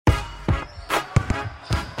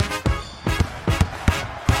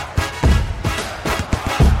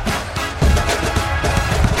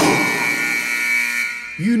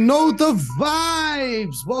know the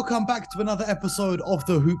vibes. Welcome back to another episode of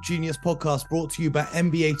the Hoop Genius podcast, brought to you by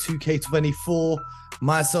NBA 2K24.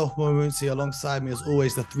 Myself, Mo Moonsie, alongside me as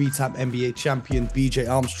always, the three-time NBA champion, BJ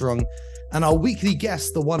Armstrong, and our weekly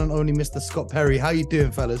guest, the one and only Mr. Scott Perry. How you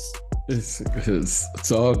doing, fellas?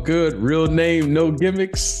 It's all good. Real name, no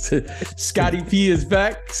gimmicks. Scotty P is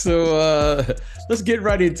back. So let's get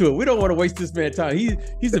right into it. We don't want to waste this man's time.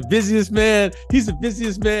 He's the busiest man. He's the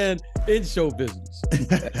busiest man in show business.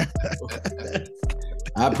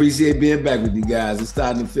 I appreciate being back with you guys. It's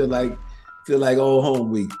starting to feel like old home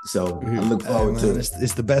week. So I look forward to it.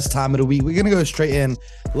 It's the best time of the week. We're going to go straight in.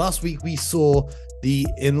 Last week, we saw the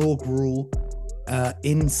inaugural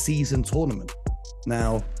in-season tournament.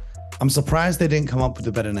 Now, I'm surprised they didn't come up with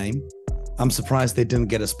a better name. I'm surprised they didn't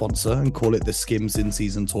get a sponsor and call it the Skims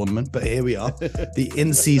In-Season Tournament. But here we are. The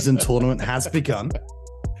in-season tournament has begun.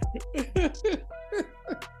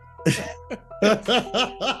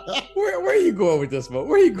 Where are you going with this, Mo?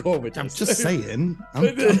 Where are you going with this? I'm just saying.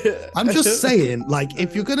 I'm just saying, like,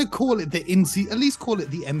 if you're gonna call it the in-season, at least call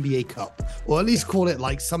it the NBA Cup, or at least call it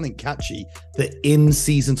like something catchy, the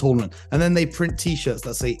in-season tournament. And then they print T-shirts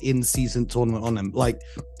that say in-season tournament on them. Like,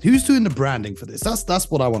 who's doing the branding for this?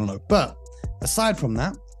 That's what I want to know. But aside from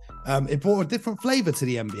that, it brought a different flavor to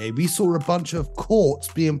the NBA. We saw a bunch of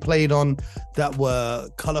courts being played on that were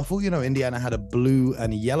colorful. You know, Indiana had a blue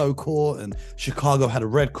and a yellow court, and Chicago had a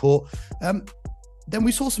red court. Then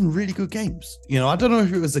we saw some really good games. You know, I don't know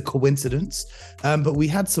if it was a coincidence, but we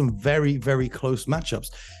had some very, very close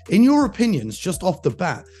matchups. In your opinions, just off the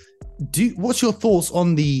bat, what's your thoughts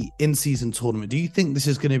on the in-season tournament? Do you think this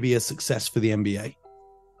is going to be a success for the NBA?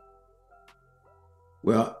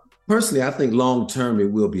 Well, personally, I think long-term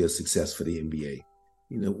it will be a success for the NBA.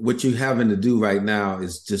 You know, what you're having to do right now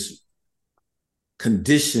is just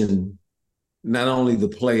condition not only the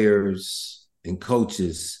players and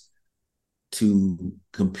coaches to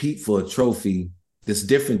compete for a trophy that's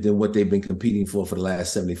different than what they've been competing for the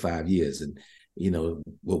last 75 years. And, you know,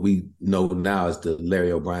 what we know now is the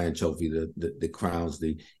Larry O'Brien trophy that crowns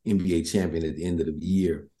the NBA champion at the end of the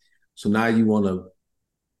year. So now you want to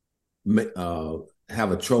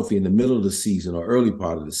have a trophy in the middle of the season or early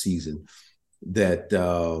part of the season that,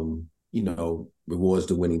 you know, rewards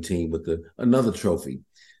the winning team with another trophy.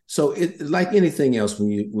 So it, like anything else,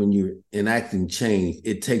 when you're enacting change,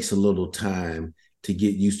 it takes a little time to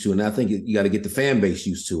get used to. And I think you got to get the fan base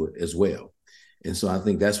used to it as well. And so I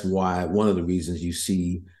think that's why one of the reasons you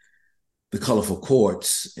see the colorful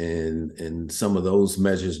courts and some of those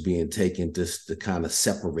measures being taken just to kind of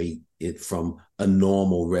separate it from a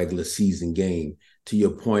normal regular season game. To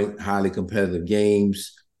your point, highly competitive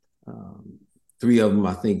games. 3 of them,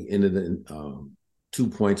 I think, ended in 2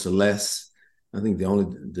 points or less. I think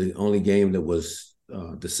the only game that was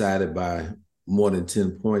decided by more than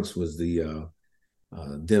 10 points was the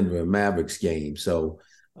Denver Mavericks game. So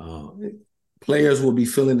players will be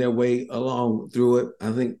feeling their way along through it.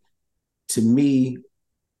 I think, to me,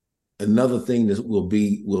 another thing that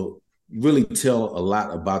will really tell a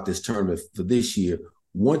lot about this tournament for this year.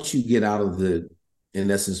 Once you get out of in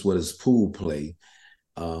essence, what is pool play,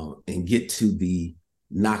 and get to the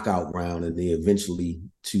knockout round and then eventually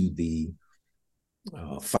to the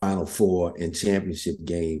Final Four and championship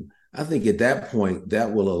game, I think at that point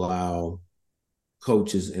that will allow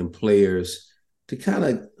coaches and players to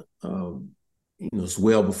kind of, it's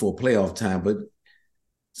well before playoff time, but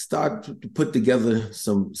start to put together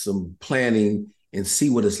some planning and see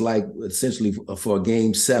what it's like essentially for a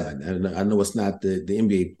game 7. And I know it's not the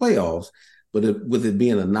NBA playoffs, but with it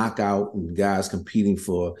being a knockout and guys competing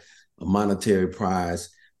for a monetary prize,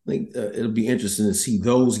 I think it'll be interesting to see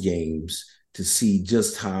those games, to see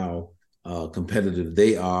just how competitive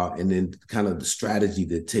they are, and then kind of the strategy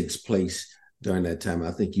that takes place during that time.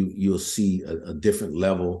 I think you'll see a different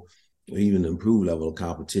level, or even improved level of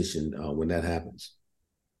competition when that happens.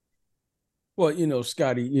 Well, you know,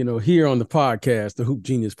 Scotty, you know, here on the podcast, the Hoop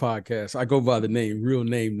Genius podcast, I go by the name, real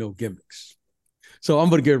name, no gimmicks. So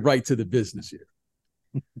I'm going to get right to the business here.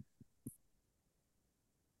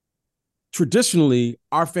 Traditionally,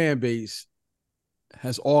 our fan base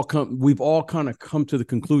we've all kind of come to the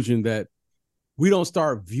conclusion that we don't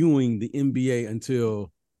start viewing the NBA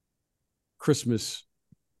until Christmas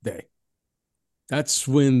Day. That's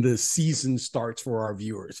when the season starts for our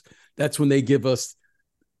viewers. That's when they give us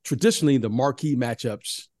traditionally the marquee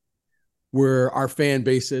matchups where our fan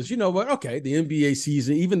base says, you know what, okay, the NBA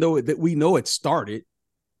season, even though that we know it started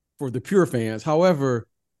for the pure fans. However,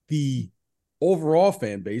 the overall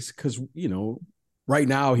fan base, because, you know, right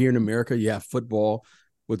now here in America, you have football,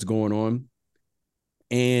 what's going on.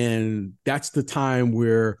 And that's the time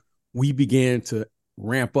where we began to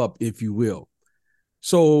ramp up, if you will.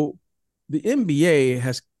 So the NBA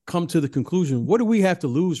has come to the conclusion, what do we have to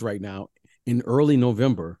lose right now in early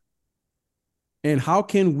November? And how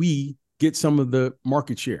can we get some of the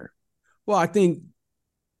market share? Well, I think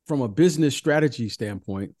from a business strategy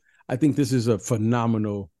standpoint, I think this is a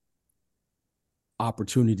phenomenal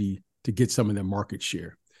opportunity to get some of that market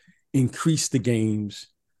share, increase the games.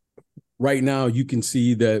 Right now, you can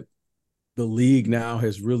see that the league now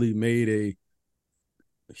has really made a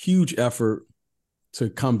huge effort to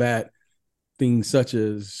combat things such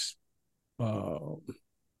as load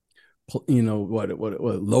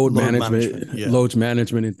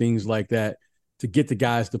management and things like that to get the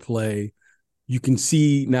guys to play. You can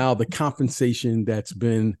see now the compensation that's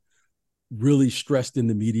been really stressed in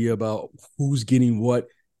the media about who's getting what,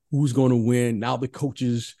 who's going to win. Now the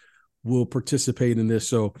coaches will participate in this.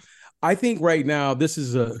 So I think right now this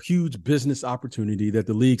is a huge business opportunity that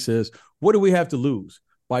the league says, what do we have to lose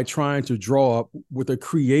by trying to draw up with a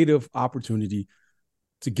creative opportunity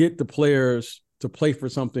to get the players to play for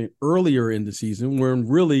something earlier in the season, when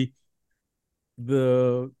really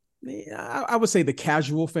I would say the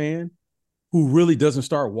casual fan who really doesn't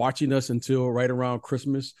start watching us until right around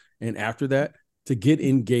Christmas and after that, to get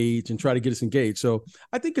engaged and try to get us engaged. So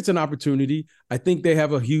I think it's an opportunity. I think they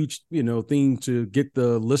have a huge, thing to get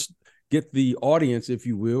the audience, if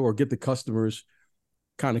you will, or get the customers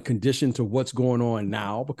kind of conditioned to what's going on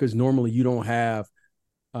now, because normally you don't have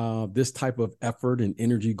this type of effort and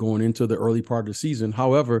energy going into the early part of the season.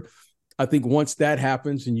 However, I think once that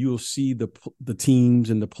happens and you'll see the teams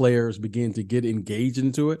and the players begin to get engaged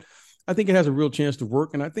into it, I think it has a real chance to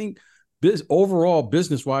work. And I think overall,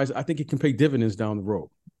 business-wise, I think it can pay dividends down the road.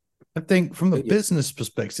 I think from the business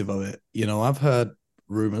perspective of it, I've heard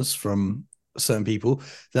rumors from certain people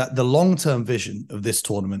that the long-term vision of this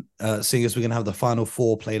tournament, seeing as we're going to have the Final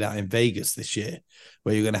Four played out in Vegas this year,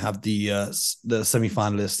 where you're going to have the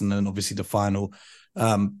semifinalists and then obviously the final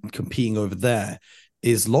competing over there,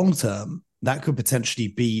 is long-term. That could potentially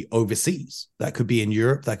be overseas. That could be in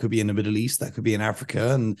Europe. That could be in the Middle East. That could be in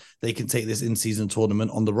Africa. And they can take this in-season tournament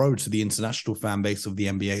on the road to the international fan base of the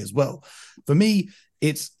NBA as well. For me,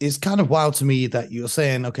 it's kind of wild to me that you're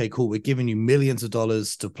saying, okay, cool, we're giving you millions of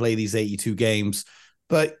dollars to play these 82 games,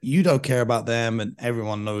 but you don't care about them. And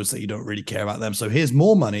everyone knows that you don't really care about them. So here's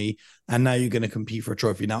more money. And now you're going to compete for a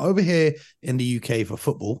trophy. Now, over here in the UK for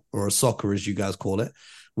football, or soccer, as you guys call it,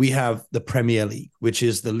 we have the Premier League, which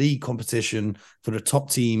is the league competition for the top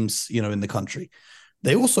teams, in the country.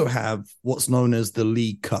 They also have what's known as the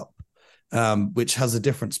League Cup, which has a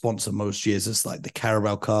different sponsor most years. It's like the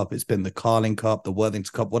Carabao Cup. It's been the Carling Cup, the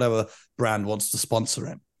Worthington Cup, whatever brand wants to sponsor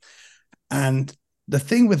it. And the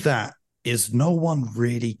thing with that is no one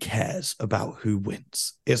really cares about who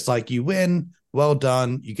wins. It's like you win, well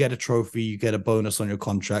done, you get a trophy, you get a bonus on your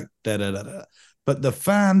contract, But the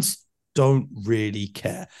fans don't really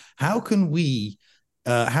care. How can the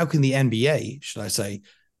NBA, should I say,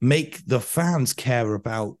 make the fans care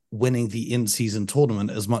about winning the in-season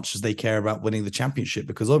tournament as much as they care about winning the championship?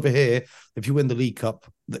 Because over here, if you win the League Cup,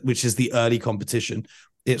 which is the early competition,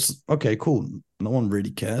 it's okay, cool. No one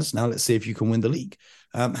really cares. Now let's see if you can win the league.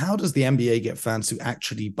 How does the NBA get fans to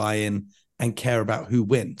actually buy in and care about who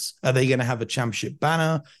wins? Are they going to have a championship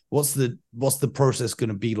banner? What's the process going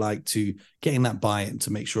to be like to getting that buy-in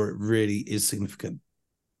to make sure it really is significant?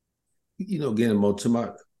 Again, Mo, to my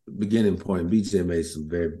beginning point, BJ made some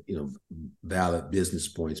very, valid business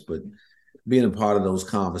points, but being a part of those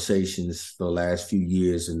conversations for the last few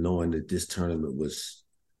years and knowing that this tournament was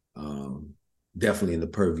definitely in the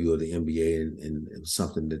purview of the NBA and it was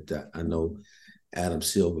something that I know Adam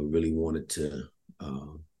Silver really wanted to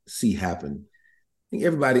see happen. I think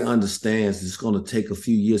everybody understands it's going to take a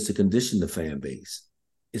few years to condition the fan base.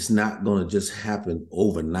 It's not going to just happen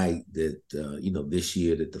overnight that, this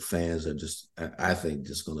year that the fans are just, I think,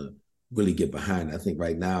 just going to really get behind it. I think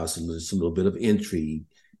right now it's a little bit of intrigue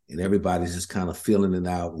and everybody's just kind of feeling it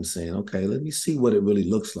out and saying, okay, let me see what it really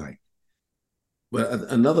looks like.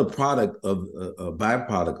 But another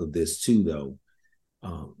byproduct of this too, though,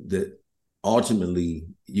 that ultimately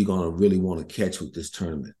you're going to really want to catch with this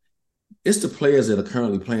tournament. It's the players that are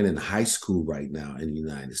currently playing in high school right now in the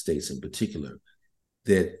United States in particular,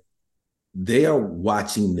 that they are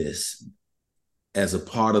watching this as a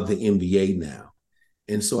part of the NBA now.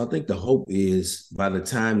 And so I think the hope is by the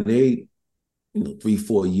time they,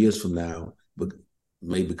 3-4 years from now,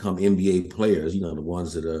 may become NBA players, the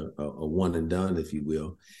ones that are one and done, if you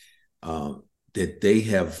will, that they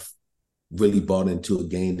have really bought into a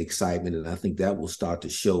gained excitement. And I think that will start to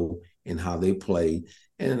show in how they play.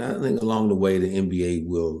 And I think along the way, the NBA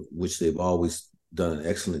will, which they've always done an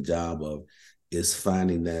excellent job of, is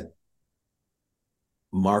finding that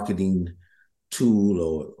marketing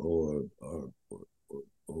tool or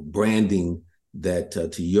branding that,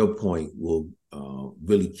 to your point, will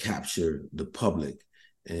really capture the public.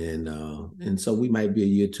 And so we might be a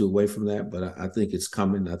year or two away from that, but I think it's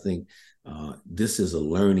coming. I think this is a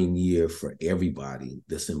learning year for everybody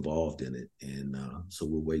that's involved in it. And so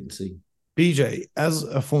we'll wait and see. BJ, as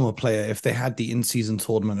a former player, if they had the in-season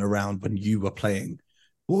tournament around when you were playing,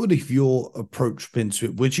 what would have your approach been to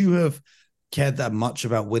it? Would you have cared that much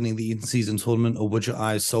about winning the in-season tournament, or would your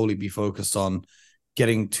eyes solely be focused on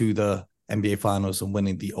getting to the NBA Finals and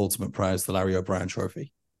winning the ultimate prize, the Larry O'Brien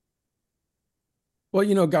Trophy?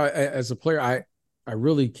 Well, Guy, as a player, I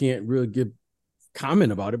really can't really give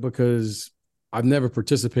comment about it because I've never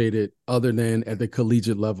participated other than at the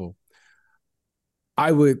collegiate level.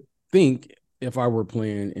 I would think if I were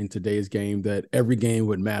playing in today's game that every game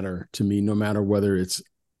would matter to me, no matter whether it's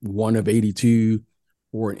one of 82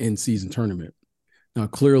 or an in-season tournament. Now,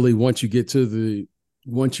 clearly, once you get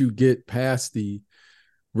past the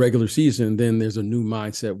regular season, then there's a new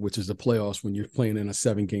mindset, which is the playoffs when you're playing in a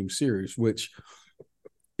 7-game series, which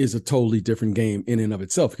is a totally different game in and of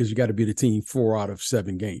itself because you got to beat a team 4 out of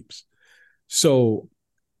 7 games. So,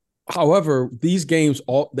 however, these games,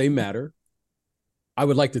 they matter. I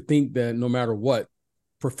would like to think that no matter what,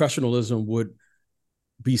 professionalism would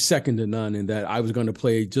be second to none, and that I was going to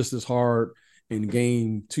play just as hard in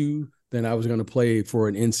game 2 than I was going to play for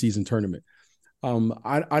an in-season tournament.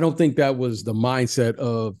 I don't think that was the mindset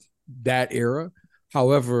of that era.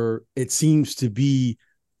 However, it seems to be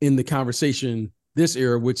in the conversation this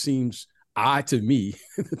era, which seems odd to me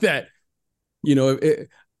that, I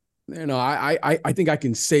think I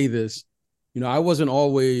can say this. I wasn't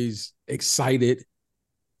always excited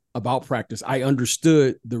about practice. I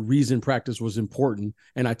understood the reason practice was important,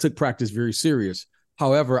 and I took practice very serious.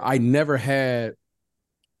 However, I never had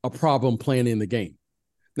a problem playing in the game.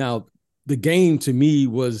 Now, the game to me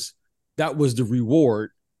was the reward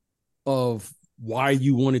of why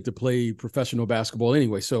you wanted to play professional basketball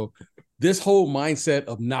anyway. So this whole mindset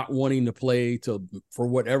of not wanting to play for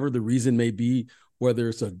whatever the reason may be, whether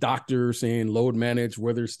it's a doctor saying load manage,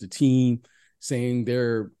 whether it's the team saying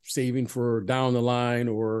they're saving for down the line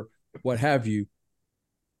or what have you.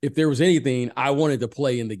 If there was anything, I wanted to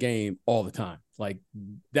play in the game all the time like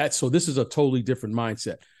that. So this is a totally different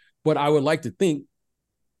mindset. But I would like to think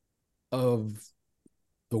of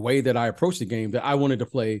the way that I approached the game, that I wanted to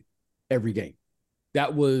play every game.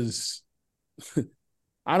 That was,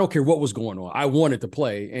 I don't care what was going on. I wanted to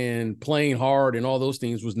play, and playing hard and all those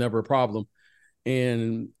things was never a problem.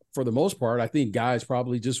 And for the most part, I think guys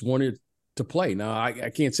probably just wanted to play. Now, I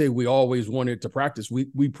can't say we always wanted to practice.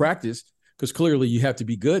 We practiced because clearly you have to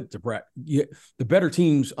be good to practice. The better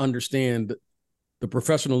teams understand the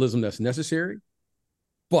professionalism that's necessary.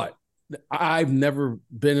 But I've never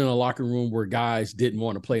been in a locker room where guys didn't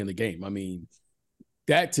want to play in the game. I mean,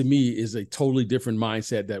 that to me is a totally different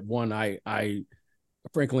mindset. That one, I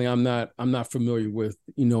frankly, I'm not familiar with,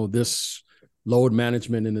 this load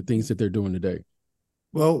management and the things that they're doing today.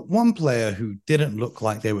 Well, one player who didn't look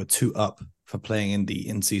like they were too up for playing in the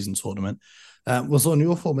in-season tournament was on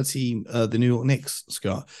your former team, the New York Knicks,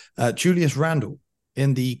 Scott. Julius Randle,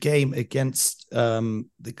 in the game against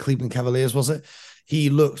the Cleveland Cavaliers, was it? He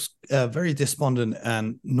looked very despondent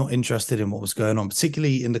and not interested in what was going on,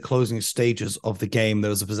 particularly in the closing stages of the game. There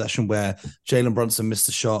was a possession where Jalen Brunson missed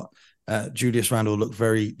a shot. Julius Randle looked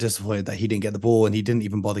very disappointed that he didn't get the ball, and he didn't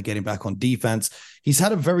even bother getting back on defense. He's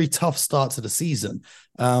had a very tough start to the season.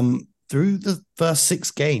 Through the first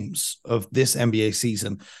 6 games of this NBA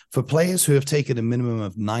season, for players who have taken a minimum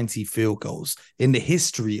of 90 field goals in the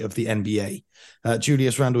history of the NBA,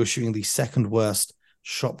 Julius Randle is shooting the second worst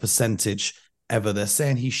shot percentage ever. They're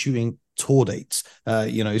saying he's shooting tour dates.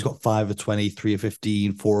 He's got 5 of 20, 3 of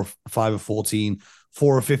 15, 5 of 14,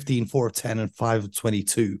 4 of 15, 4 of 10, and 5 of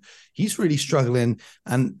 22. He's really struggling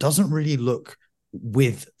and doesn't really look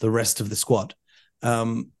with the rest of the squad.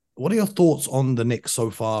 What are your thoughts on the Knicks so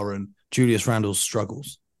far and Julius Randle's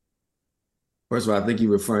struggles? First of all, I think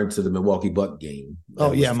you're referring to the Milwaukee Buck game.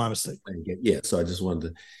 Oh, yeah, my mistake. Yeah, so I just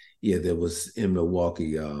wanted to, that was in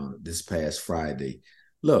Milwaukee this past Friday.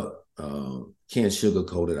 Look, can't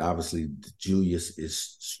sugarcoat it. Obviously, Julius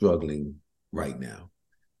is struggling right now.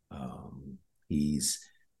 He's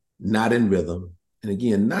not in rhythm. And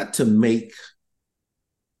again, not to make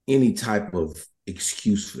any type of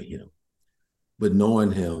excuse for him, but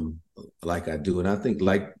knowing him like I do, and I think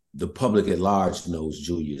like the public at large knows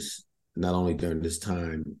Julius, not only during this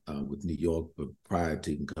time with New York, but prior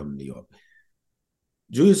to him coming to New York.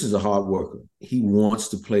 Julius is a hard worker. He wants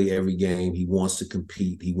to play every game. He wants to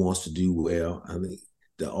compete. He wants to do well. I mean,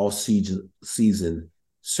 the off-season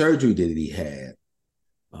surgery that he had,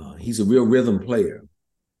 he's a real rhythm player.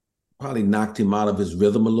 Probably knocked him out of his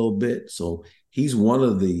rhythm a little bit. So he's one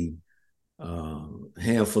of the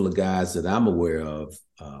handful of guys that I'm aware of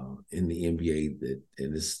in the NBA that,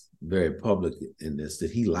 and it's very public in this,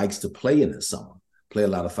 that he likes to play in the summer, play a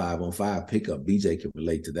lot of 5-on-5 pickup. BJ can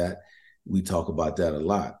relate to that. We talk about that a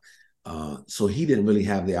lot. So he didn't really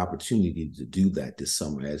have the opportunity to do that this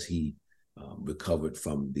summer as he recovered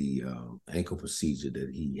from the ankle procedure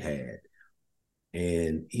that he had.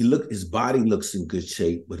 And his body looks in good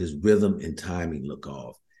shape, but his rhythm and timing look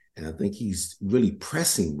off. And I think he's really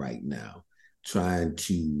pressing right now, trying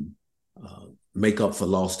to make up for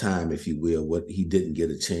lost time, if you will, what he didn't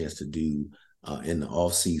get a chance to do in the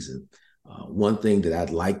off season. One thing that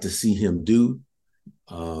I'd like to see him do,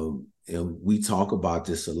 and we talk about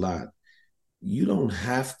this a lot, you don't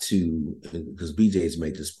have to, because BJ's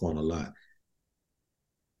made this point a lot,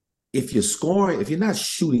 if you're scoring, if you're not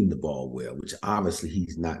shooting the ball well, which obviously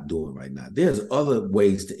he's not doing right now, there's other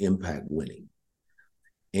ways to impact winning.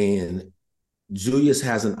 And Julius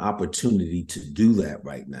has an opportunity to do that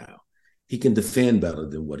right now. He can defend better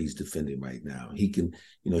than what he's defending right now. He can,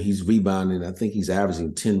 he's rebounding. I think he's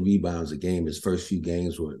averaging 10 rebounds a game. His first few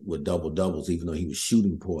games were double-doubles, even though he was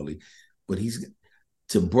shooting poorly. But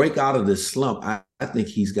to break out of this slump, I think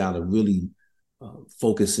he's got to really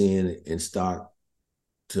focus in and start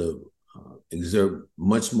to exert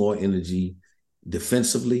much more energy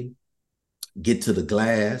defensively, get to the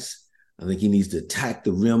glass. I think he needs to attack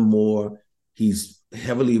the rim more. He's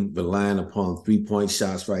heavily relying upon three-point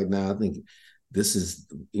shots right now. I think this is,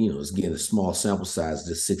 it's getting a small sample size,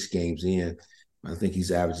 just 6 games in. I think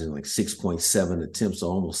he's averaging like 6.7 attempts, so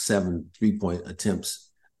almost 7 3-point attempts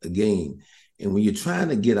a game. And when you're trying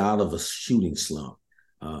to get out of a shooting slump,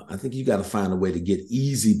 I think you got to find a way to get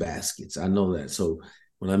easy baskets. I know that. So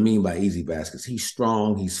what I mean by easy baskets, he's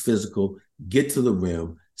strong, he's physical, get to the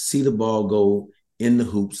rim, see the ball go in the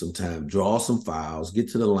hoop sometime, draw some fouls, get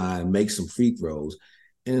to the line, make some free throws,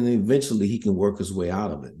 and then eventually he can work his way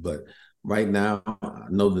out of it. But right now, I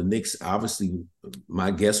know the Knicks, obviously,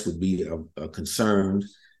 my guess would be concerned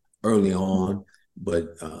early on, but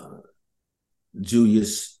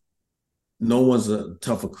Julius, no one's a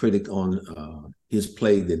tougher critic on his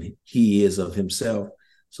play than he is of himself.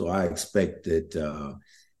 So I expect that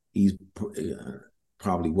he's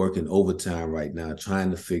probably working overtime right now,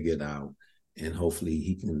 trying to figure it out. And hopefully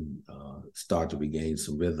he can start to regain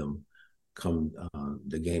some rhythm come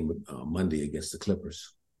the game Monday against the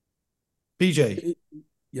Clippers. BJ.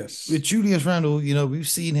 Yes. With Julius Randle, we've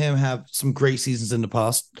seen him have some great seasons in the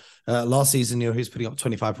past. Last season, he was putting up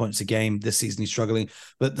 25 points a game. This season, he's struggling.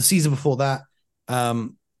 But the season before that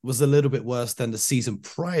was a little bit worse than the season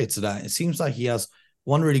prior to that. It seems like he has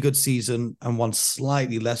one really good season and one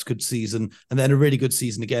slightly less good season, and then a really good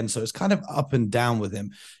season again. So it's kind of up and down with him.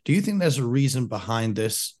 Do you think there's a reason behind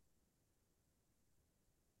this?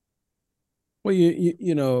 Well,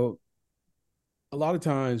 a lot of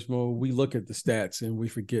times, Mo, we look at the stats and we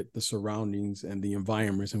forget the surroundings and the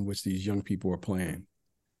environments in which these young people are playing.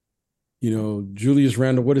 Julius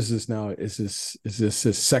Randle, what is this now? Is this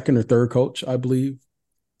his second or third coach, I believe,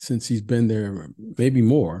 since he's been there, maybe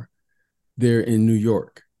more, there in New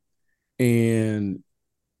York. And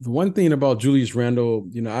the one thing about Julius Randle,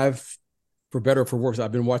 I've, for better or for worse,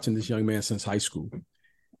 I've been watching this young man since high school.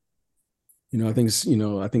 I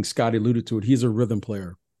think Scott alluded to it. He's a rhythm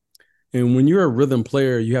player. And when you're a rhythm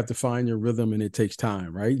player, you have to find your rhythm, and it takes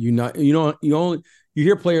time, right? You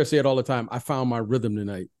hear players say it all the time, I found my rhythm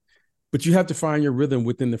tonight. But you have to find your rhythm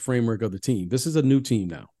within the framework of the team. This is a new team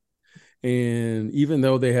now. And even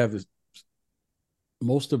though they have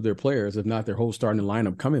most of their players, if not their whole starting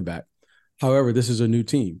lineup, coming back, however, this is a new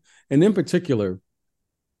team. And in particular,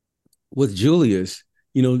 with Julius,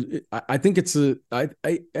 I think it's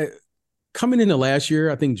coming into last year,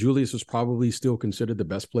 I think Julius was probably still considered the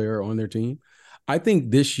best player on their team. I think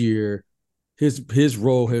this year, his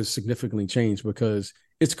role has significantly changed because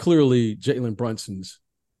it's clearly Jalen Brunson's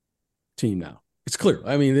team now. It's clear.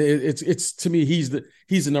 I mean, it's to me, he's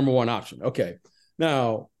the number one option. Okay.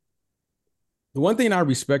 Now, the one thing I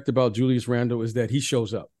respect about Julius Randle is that he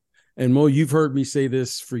shows up. And Mo, you've heard me say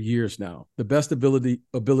this for years now. The best ability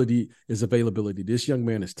is availability. This young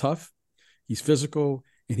man is tough. He's physical,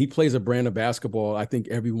 and he plays a brand of basketball I think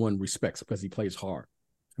everyone respects because he plays hard.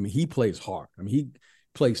 I mean, he plays hard. I mean, he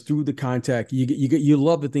plays through the contact. You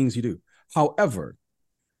love the things you do. However,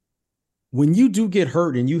 when you do get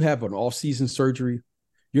hurt and you have an off-season surgery,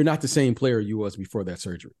 you're not the same player you was before that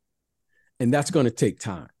surgery. And that's going to take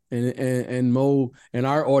time. And Mo and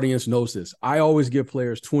our audience knows this. I always give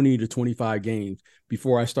players 20 to 25 games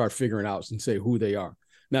before I start figuring out and say who they are.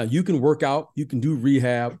 Now, you can work out, you can do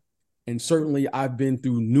rehab, and certainly I've been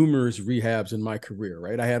through numerous rehabs in my career,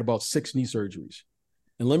 right? I had about 6 knee surgeries.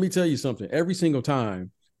 And let me tell you something, every single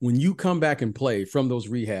time when you come back and play from those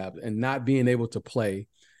rehabs and not being able to play,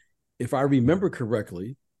 if I remember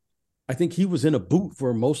correctly, I think he was in a boot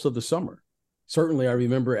for most of the summer. Certainly I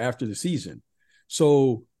remember after the season.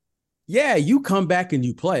 So yeah, you come back and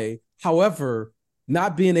you play. However,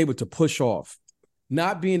 not being able to push off,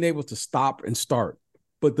 not being able to stop and start.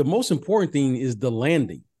 But the most important thing is the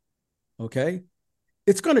landing, okay?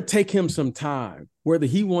 It's going to take him some time, whether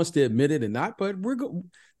he wants to admit it or not, but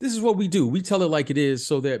this is what we do. We tell it like it is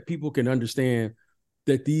so that people can understand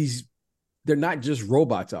that they're not just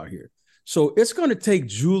robots out here. So it's going to take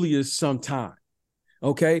Julius some time,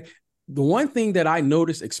 okay? The one thing that I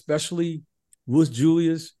noticed, especially with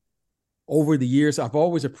Julius, over the years, I've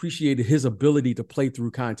always appreciated his ability to play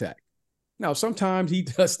through contact. Now, sometimes he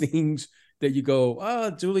does things that you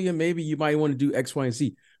go, Julian, maybe you might want to do X, Y, and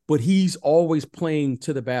Z, but he's always playing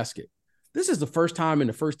to the basket. This is the first time in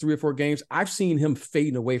the first 3 or 4 games I've seen him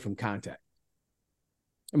fading away from contact.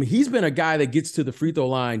 I mean, he's been a guy that gets to the free throw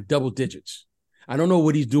line double digits. I don't know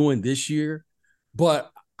what he's doing this year,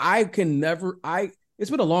 but it's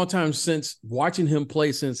been a long time since watching him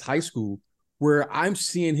play since high school where I'm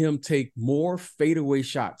seeing him take more fadeaway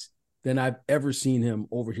shots than I've ever seen him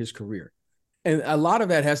over his career. And a lot of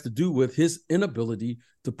that has to do with his inability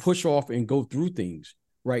to push off and go through things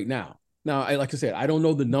right now. Now, like I said, I don't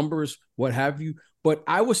know the numbers, what have you, but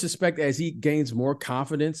I would suspect as he gains more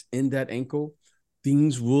confidence in that ankle,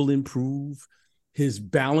 things will improve. His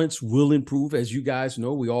balance will improve. As you guys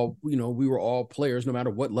know, we were all players, no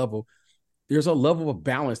matter what level. There's a level of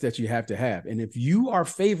balance that you have to have. And if you are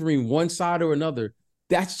favoring one side or another,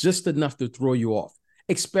 that's just enough to throw you off,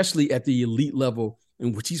 especially at the elite level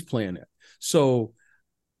in which he's playing at. So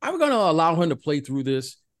I'm going to allow him to play through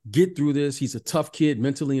this, get through this. He's a tough kid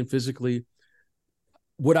mentally and physically.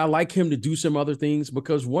 Would I like him to do some other things?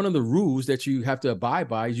 Because one of the rules that you have to abide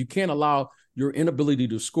by is you can't allow your inability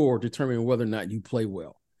to score determine whether or not you play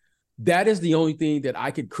well. That is the only thing that I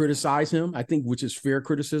could criticize him, I think, which is fair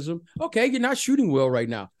criticism. Okay, you're not shooting well right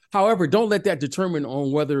now. However, don't let that determine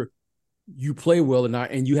on whether you play well or not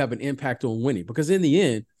and you have an impact on winning. Because in the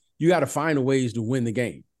end, you got to find a ways to win the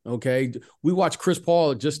game, okay? We watched Chris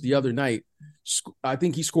Paul just the other night. I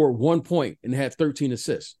think he scored 1 point and had 13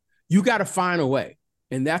 assists. You got to find a way.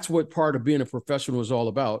 And that's what part of being a professional is all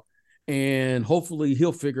about. And hopefully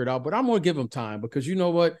he'll figure it out. But I'm going to give him time because you know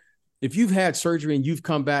what? If you've had surgery and you've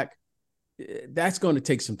come back, that's going to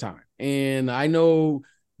take some time. And I know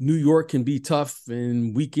New York can be tough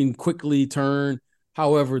and we can quickly turn.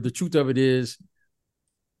 However, the truth of it is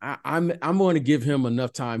I'm going to give him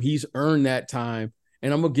enough time. He's earned that time,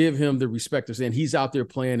 and I'm going to give him the respect of saying he's out there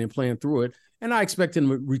playing and playing through it. And I expect him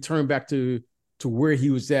to return back to where he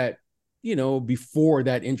was at, before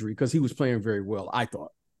that injury, because he was playing very well, I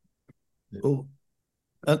thought. Well,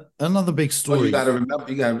 another big story. Well, you got to remember,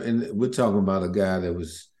 and we're talking about a guy that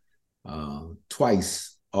was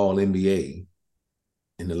twice All NBA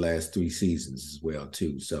in the last 3 seasons as well,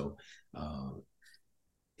 too. So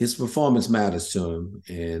his performance matters to him,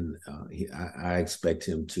 and I expect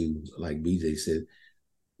him to, like BJ said,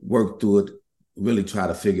 work through it, really try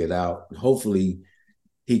to figure it out. Hopefully,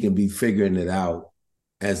 he can be figuring it out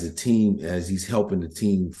as a team, as he's helping the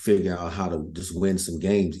team figure out how to just win some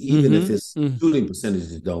games, even if his shooting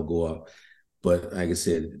percentages don't go up. But like I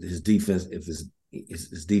said, his defense, if his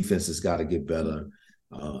defense has got to get better.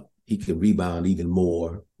 He can rebound even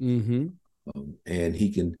more, and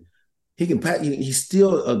he's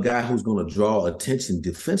still a guy who's going to draw attention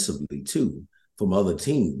defensively too from other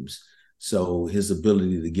teams. So his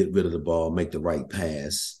ability to get rid of the ball, make the right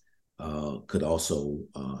pass, could also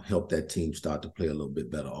help that team start to play a little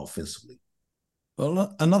bit better offensively.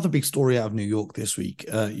 Well, another big story out of New York this week,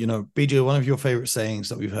 BJ, one of your favorite sayings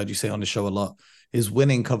that we've heard you say on the show a lot is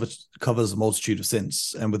winning covers a multitude of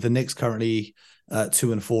sins. And with the Knicks currently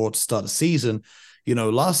 2-4 to start the season,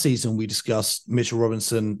 last season we discussed Mitchell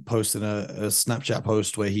Robinson posting a Snapchat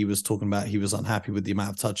post where he was talking about he was unhappy with the amount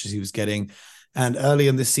of touches he was getting. And early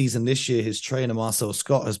in this season, this year, his trainer, Marcel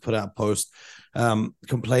Scott, has put out a post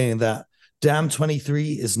complaining that, damn,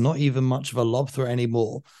 23 is not even much of a lob threat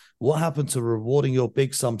anymore. What happened to rewarding your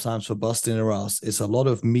big sometimes for busting their ass? It's a lot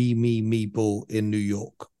of me ball in New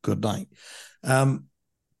York. Good night.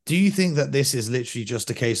 Do you think that this is literally just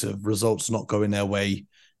a case of results not going their way?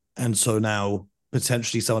 And so now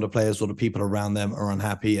potentially some of the players or the people around them are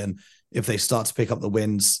unhappy, and if they start to pick up the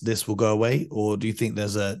wins, this will go away? Or do you think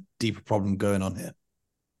there's a deeper problem going on here?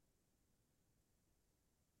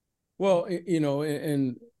 Well,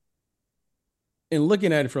 and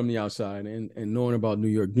looking at it from the outside and knowing about New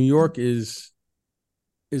York is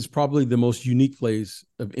probably the most unique place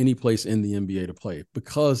of any place in the NBA to play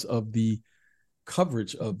because of the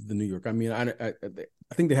coverage of the New York. I mean, I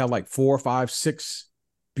think they have like 4, 5, 6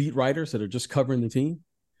 beat writers that are just covering the team,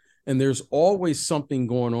 and there's always something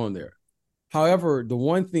going on there. However, the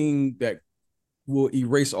one thing that will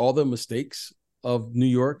erase all the mistakes of New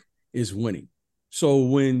York is winning. So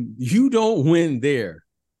when you don't win there,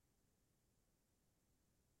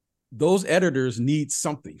 those editors need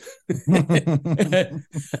something.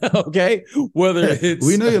 Okay? Whether it's...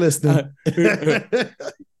 We know you're listening.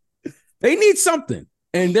 They need something,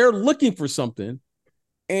 and they're looking for something.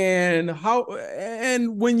 And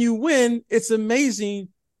when you win, it's amazing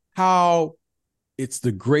how it's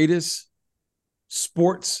the greatest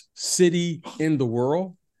sports city in the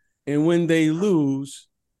world. And when they lose,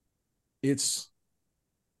 it's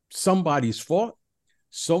somebody's fault.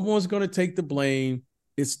 Someone's going to take the blame.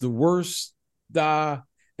 It's the worst, and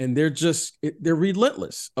they're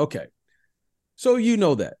relentless. Okay. So you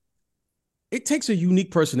know that. It takes a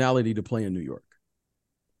unique personality to play in New York.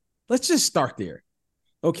 Let's just start there.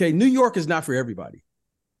 Okay, New York is not for everybody.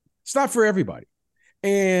 It's not for everybody.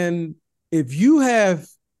 And if you have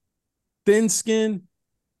thin skin,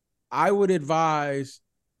 I would advise,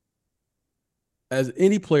 as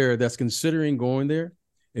any player that's considering going there,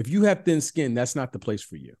 if you have thin skin, that's not the place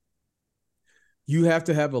for you. You have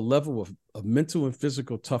to have a level of mental and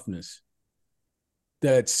physical toughness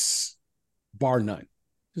that's bar none.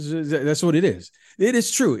 That's what it is. It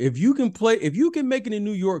is true. If you can make it in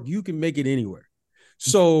New York, you can make it anywhere.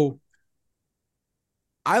 So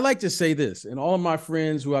I like to say this, and all of my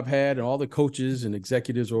friends who I've had and all the coaches and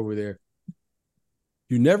executives over there,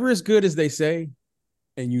 you're never as good as they say,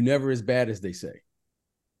 and you're never as bad as they say.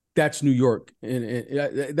 That's New York.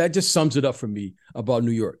 And that just sums it up for me about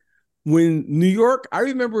New York. When New York, I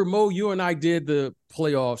remember, Mo, you and I did the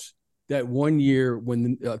playoffs that one year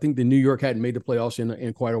when I think the New York hadn't made the playoffs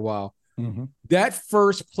in quite a while. Mm-hmm. That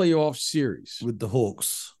first playoff series with the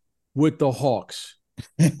Hawks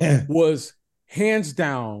was hands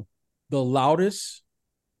down the loudest,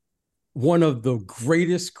 one of the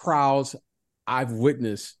greatest crowds I've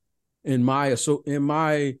witnessed in my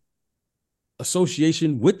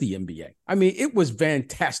association with the NBA. I mean, it was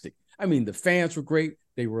fantastic. I mean, the fans were great.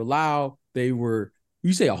 They were loud. They were,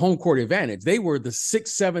 you say, a home court advantage. They were the 6th,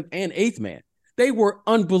 7th, and 8th man. They were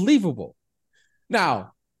unbelievable.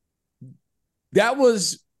 Now, that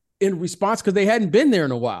was in response because they hadn't been there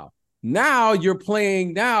in a while. Now you're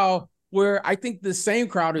playing now where I think the same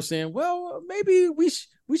crowd is saying, well, maybe we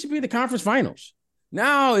should be in the conference finals.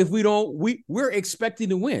 Now, if we don't, we're expecting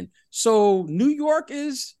to win. So New York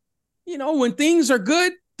is, when things are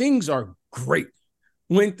good, things are great.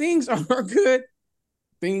 When things are good,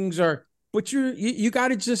 things are, but you got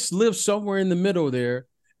to just live somewhere in the middle there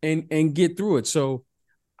and get through it. So,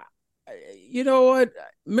 you know what?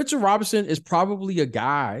 Mitchell Robinson is probably a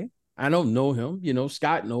guy. I don't know him.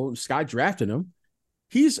 Scott drafted him.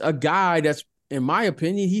 He's a guy that's, in my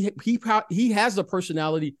opinion, he has the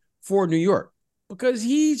personality for New York because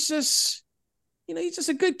he's just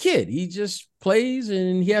a good kid. He just plays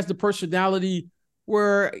and he has the personality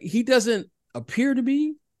where he doesn't appear to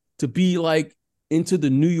be like into the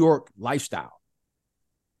New York lifestyle,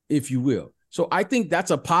 if you will. So I think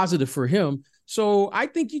that's a positive for him. So I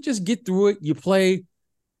think you just get through it. You play.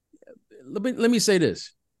 Let me say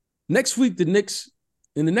this. Next week, in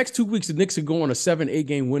the next 2 weeks, the Knicks are going on a 7-8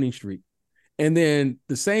 game winning streak. And then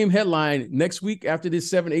the same headline next week after this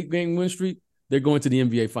 7-8 game win streak, they're going to the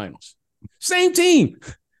NBA Finals. Same team.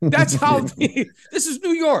 That's how this is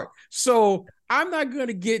New York. So I'm not going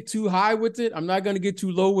to get too high with it. I'm not going to get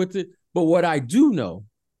too low with it. But what I do know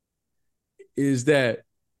is that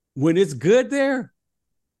when it's good there,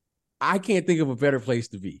 I can't think of a better place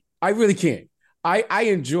to be. I really can't. I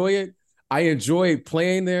enjoy it. I enjoy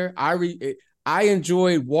playing there. I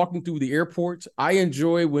enjoy walking through the airports. I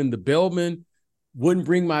enjoy when the bellman wouldn't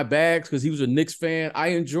bring my bags because he was a Knicks fan. I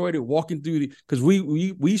enjoyed it walking through because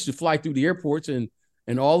we used to fly through the airports and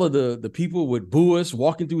all of the people would boo us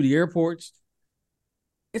walking through the airports.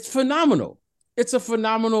 It's phenomenal. It's a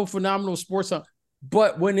phenomenal sports.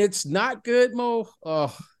 But when it's not good, Mo,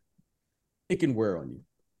 it can wear on you.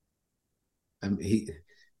 I mean,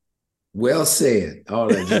 well said. All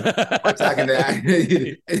that. I'm talking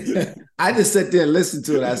to, I just sat there and listened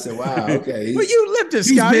to it. I said, wow, okay. Well, you lived it,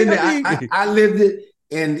 Scott. I lived it.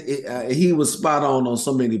 And he was spot on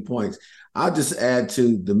so many points. I'll just add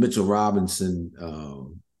to the Mitchell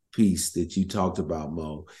Robinson piece that you talked about,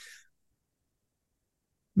 Mo.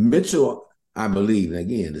 Mitchell, I believe, and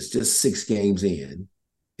again, it's just 6 games in,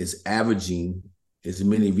 is averaging as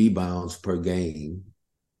many rebounds per game,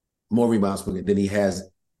 more rebounds per game than he has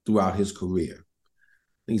throughout his career.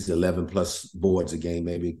 I think he's 11 plus boards a game,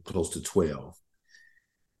 maybe close to 12.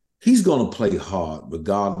 He's going to play hard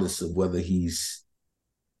regardless of whether he's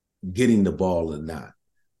getting the ball or not.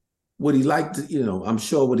 Would he like to, I'm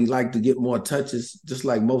sure would he like to get more touches just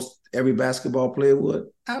like every basketball player would?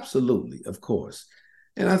 Absolutely, of course.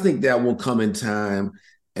 And I think that will come in time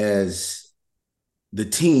as the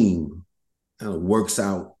team works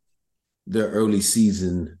out their early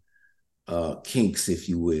season kinks, if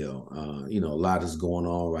you will. A lot is going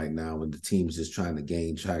on right now and the team's just trying to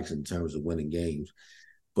gain traction in terms of winning games.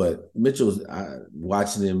 But Mitchell's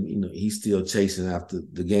watching him, he's still chasing after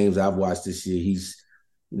the games I've watched this year. He's,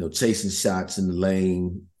 chasing shots in the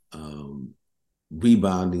lane,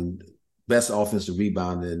 rebounding, best offensive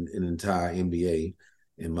rebounder in the entire NBA,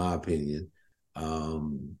 in my opinion.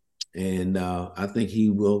 And I think he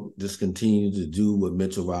will just continue to do what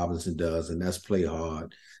Mitchell Robinson does, and that's play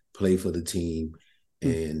hard, play for the team,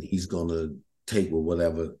 and he's going to take with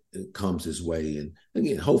whatever comes his way. And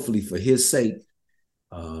again, hopefully for his sake,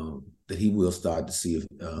 that he will start to see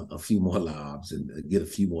a few more lobs and get a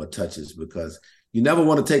few more touches, because you never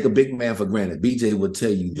want to take a big man for granted. BJ would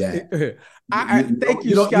tell you that. Thank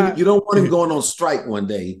you, Scott. You don't want him going on strike one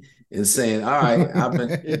day and saying, all right, I've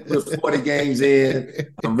been 40 games in,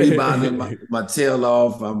 I'm rebounding my tail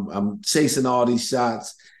off, I'm chasing all these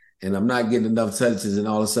shots, and I'm not getting enough touches, and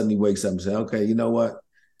all of a sudden he wakes up and says, okay, you know what?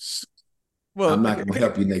 Well, I'm not going to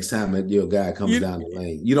help you next time that your guy comes down the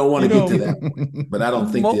lane. You don't want to get to that point, but I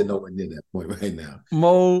don't think they're nowhere near that point right now.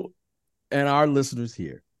 Mo and our listeners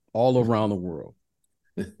here all around the world,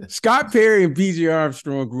 Scott Perry and B.J.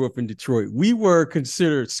 Armstrong grew up in Detroit. We were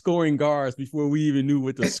considered scoring guards before we even knew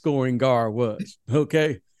what the scoring guard was,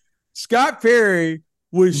 okay? Scott Perry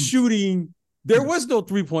was shooting. There was no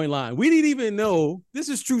three-point line. We didn't even know. This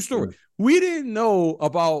is true story. We didn't know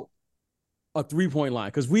about a three-point line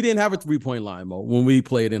because we didn't have a three-point line, Mo, when we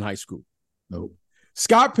played in high school. Nope.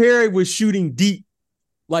 Scott Perry was shooting deep.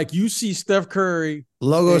 Like you see Steph Curry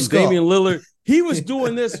and Scott. Damian Lillard. He was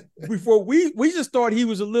doing this before we just thought he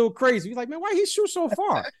was a little crazy. He's like, man, why he shoot so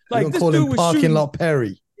far? Like this call dude him was parking shooting. lot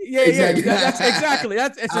Perry. Yeah, exactly. That's exactly.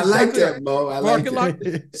 That's I like that, Mo. I like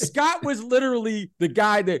that. Scott was literally the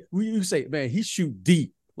guy that you say, man, he shoot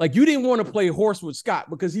deep. Like you didn't want to play horse with Scott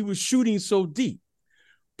because he was shooting so deep.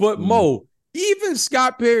 But Mo, even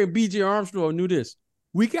Scott Perry and B.J. Armstrong knew this.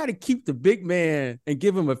 We got to keep the big man and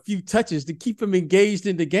give him a few touches to keep him engaged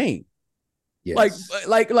in the game. Yes.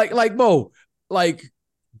 Like Mo, like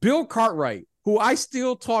Bill Cartwright, who I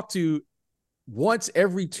still talk to once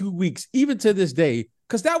every 2 weeks, even to this day,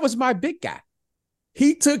 because that was my big guy.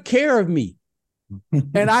 He took care of me,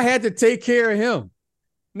 and I had to take care of him.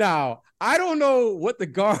 Now, I don't know what the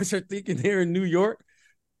guards are thinking here in New York,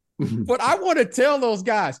 but I want to tell those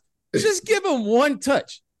guys, just give him one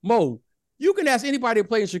touch. Mo, you can ask anybody to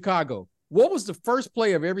play in Chicago. What was the first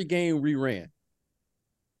play of every game we ran?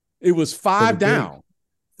 It was 5 down.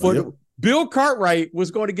 Bill Cartwright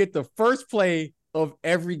was going to get the first play of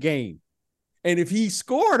every game. And if he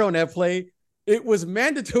scored on that play, it was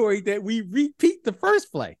mandatory that we repeat the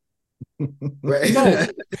first play. Right. Mo,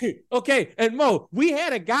 okay. And Mo, we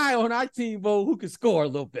had a guy on our team, Mo, who could score a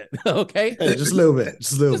little bit. Okay. Yeah, just a little bit.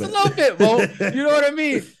 Just a little bit, Mo. You know what I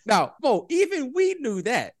mean? Now, Mo, even we knew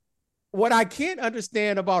that. What I can't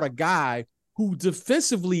understand about a guy who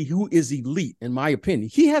defensively, who is elite, in my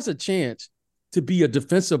opinion, he has a chance to be a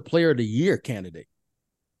defensive player of the year candidate.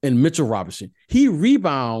 And Mitchell Robinson, he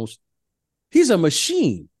rebounds. He's a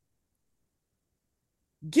machine.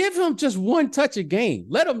 Give him just one touch a game.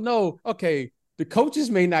 Let him know, okay, the coaches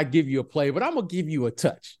may not give you a play, but I'm going to give you a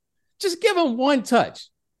touch. Just give him one touch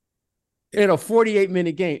in a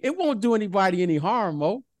 48-minute game. It won't do anybody any harm,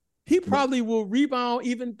 Mo. He probably will rebound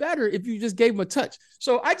even better if you just gave him a touch.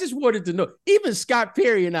 So I just wanted to know, even Scott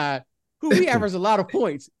Perry and I, who we average a lot of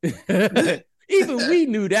points, even we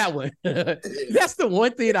knew that one. That's the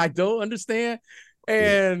one thing I don't understand.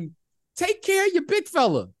 And take care of your big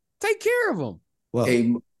fella. Take care of him. Well,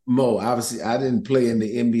 hey, Mo, obviously I didn't play in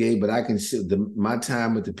the NBA, but I can show my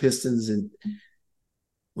time with the Pistons. And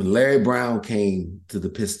when Larry Brown came to the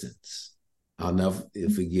Pistons, I'll never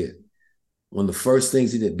forget. One of the first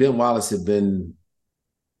things he did, Ben Wallace had been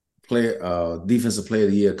defensive player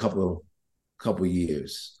of the year a couple of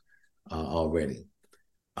years already.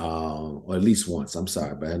 or at least once. I'm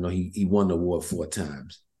sorry, but I know he won the award 4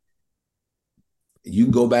 times. You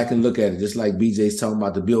can go back and look at it, just like BJ's talking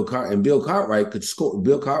about the Bill Cartwright. And Bill Cartwright could score.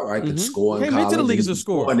 Bill Cartwright could score in Came college. into the league as a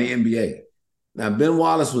scorer in the NBA. Now, Ben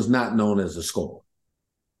Wallace was not known as a scorer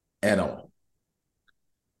at all.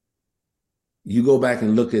 You go back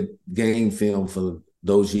and look at game film for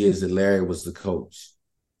those years that Larry was the coach.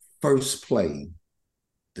 First play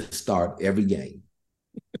to start every game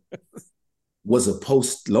was a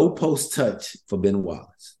low post touch for Ben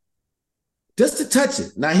Wallace. Just to touch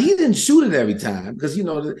it. Now, he didn't shoot it every time because, a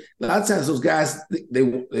lot of times those guys,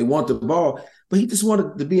 they want the ball, but he just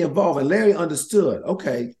wanted to be involved. And Larry understood,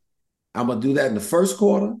 okay, I'm going to do that in the first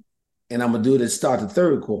quarter, and I'm going to do it at start the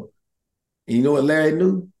third quarter. And you know what Larry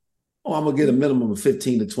knew? Oh, I'm going to get a minimum of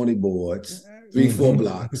 15 to 20 boards, 3-4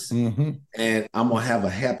 blocks, and I'm going to have a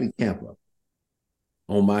happy camper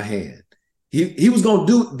on my hand. He was going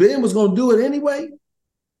to Ben was going to do it anyway,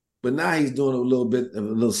 but now he's doing a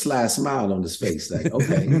little sly smile on his face, like,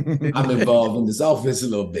 okay, I'm involved in this offense a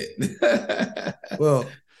little bit. Well,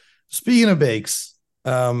 speaking of bigs,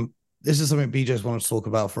 this is something BJ's wanted to talk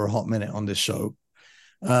about for a hot minute on this show.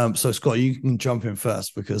 So Scott, you can jump in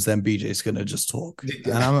first because then BJ's going to just talk.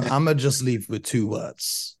 And I'm going to just leave with 2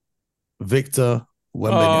 words. Victor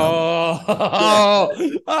Wembanyama.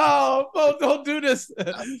 Don't do this.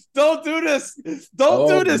 Don't do this. Don't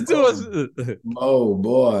do this to us. Oh,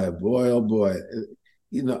 boy.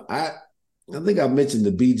 I think I mentioned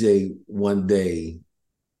to BJ one day,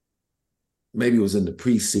 maybe it was in the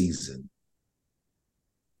preseason.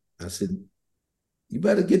 I said, you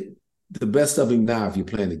better get the best of him now if you're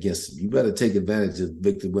playing against him. You better take advantage of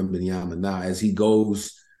Victor Wembanyama now as he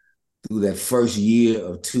goes through that first year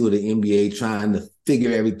or 2 of the NBA trying to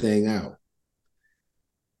figure everything out.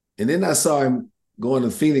 And then I saw him going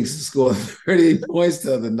to Phoenix and score 38 points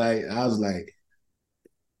the other night. I was like,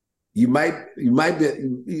 you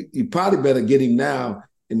probably better get him now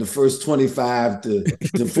in the first 25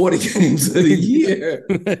 to 40 games of the year.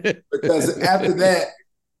 Because after that,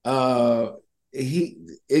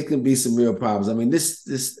 it can be some real problems. I mean,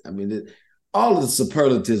 all of the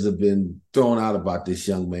superlatives have been thrown out about this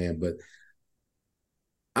young man, but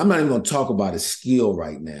I'm not even going to talk about his skill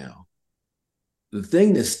right now. The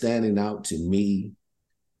thing that's standing out to me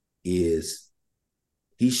is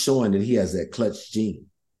he's showing that he has that clutch gene.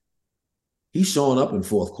 He's showing up in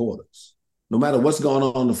fourth quarters. No matter what's going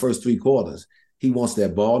on in the first 3 quarters, he wants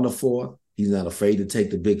that ball in the fourth. He's not afraid to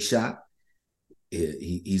take the big shot.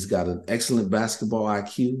 He's got an excellent basketball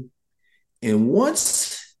IQ. And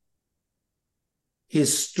once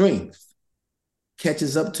his strength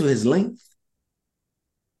catches up to his length,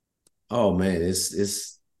 oh man,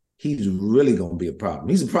 he's really going to be a problem.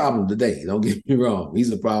 He's a problem today. Don't get me wrong.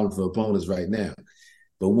 He's a problem for opponents right now.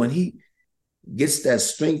 But when he gets that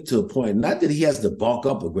strength to a point, not that he has to bulk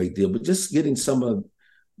up a great deal, but just getting some of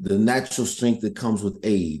the natural strength that comes with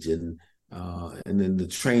age and then the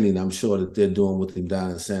training I'm sure that they're doing with him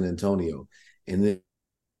down in San Antonio. And then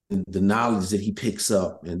the knowledge that he picks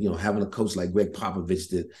up and, having a coach like Greg Popovich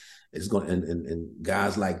that is going and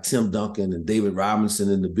guys like Tim Duncan and David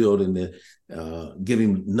Robinson in the building that give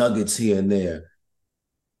him nuggets here and there.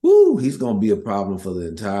 Woo, he's going to be a problem for the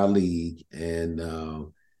entire league. And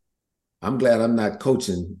I'm glad I'm not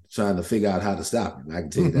coaching, trying to figure out how to stop him. I can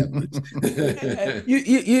tell you that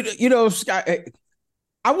much. Scott,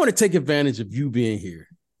 I want to take advantage of you being here.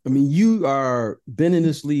 I mean, you are been in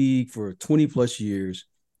this league for 20 plus years.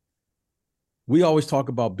 We always talk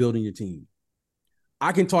about building your team.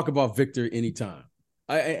 I can talk about Victor anytime.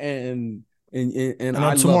 And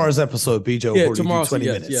on tomorrow's episode, BJ will do 20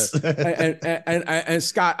 minutes. and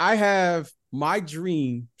Scott, I have my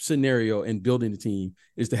dream scenario in building a team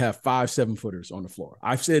is to have 5 7-footers on the floor.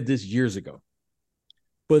 I've said this years ago.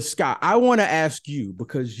 But Scott, I want to ask you,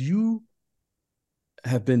 because you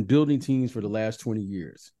have been building teams for the last 20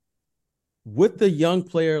 years. With the young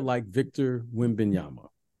player like Victor Wembanyama,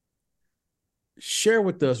 share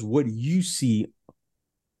with us what you see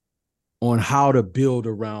on how to build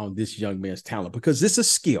around this young man's talent, because it's a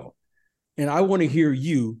skill. And I want to hear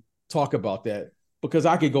you talk about that, because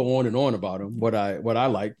I could go on and on about him, what I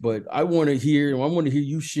like, but I want to hear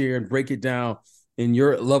you share and break it down in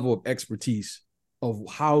your level of expertise of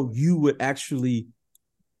how you would actually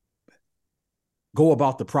go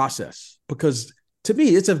about the process. Because to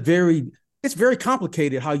me, it's very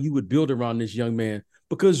complicated how you would build around this young man,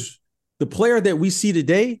 because the player that we see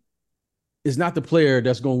today is not the player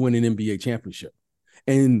that's going to win an NBA championship.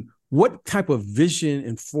 And what type of vision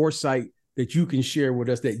and foresight that you can share with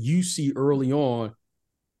us that you see early on,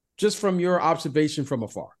 just from your observation from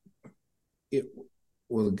afar?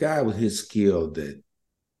 Well, a guy with his skill that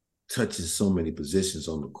touches so many positions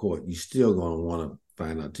on the court, you're still going to want to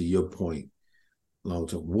find out, to your point, long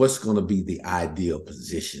term, what's going to be the ideal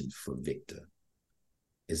position for Victor?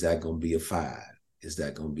 Is that going to be a 5? Is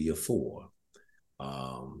that going to be a 4?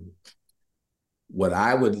 What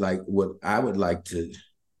I would like to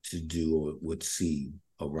do or would see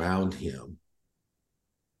around him,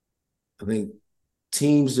 I think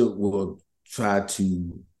teams that will try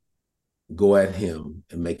to go at him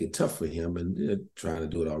and make it tough for him, and they're trying to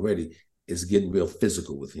do it already, is getting real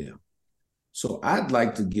physical with him. So I'd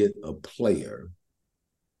like to get a player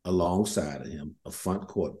alongside of him, a front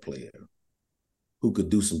court player, who could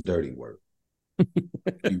do some dirty work.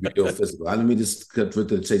 Be real physical. Let me just cut to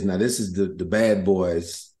the chase. Now, this is the bad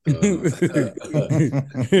boys coming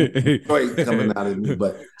out of me.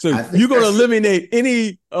 But so you're going to eliminate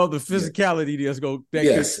any of the physicality that's going.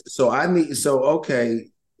 Yes. So okay,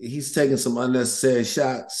 he's taking some unnecessary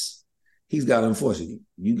shots. He's got, unfortunately,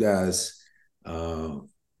 you guys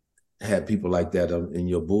had people like that in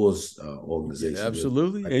your Bulls organization. Yeah,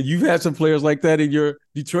 absolutely. And you've had some players like that in your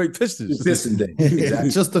Detroit Pistons. Piston days. Exactly.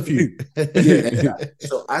 Just a few.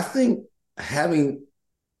 So I think having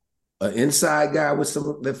an inside guy with some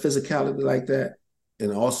of that physicality like that,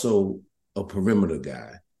 and also a perimeter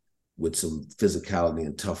guy with some physicality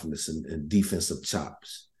and toughness and defensive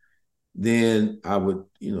chops, then I would,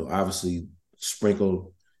 obviously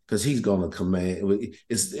sprinkle, because he's going to command.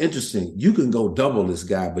 It's interesting. You can go double this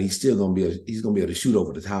guy, but he's still going to be able to shoot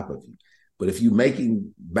over the top of you. But if you make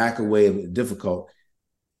him back away difficult,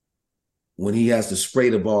 when he has to spray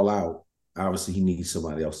the ball out, obviously he needs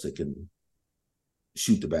somebody else that can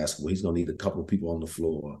shoot the basketball. He's going to need a couple of people on the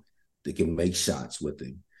floor that can make shots with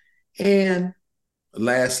him. And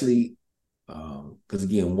lastly, because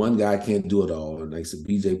again, one guy can't do it all. And like I said,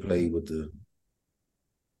 BJ played with the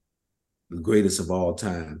greatest of all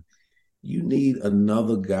time. You need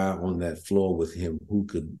another guy on that floor with him who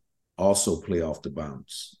could also play off the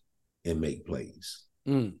bounce and make plays.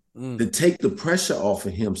 To take the pressure off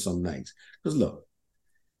of him some nights. Because look,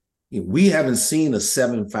 we haven't seen a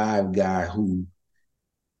 7'5" guy who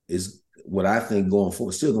is, what I think going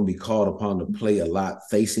forward, still going to be called upon to play a lot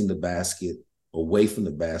facing the basket, away from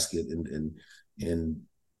the basket, and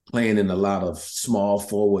playing in a lot of small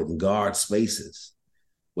forward and guard spaces.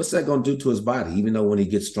 What's that going to do to his body, even though when he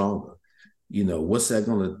gets stronger? What's that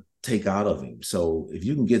going to take out of him? So if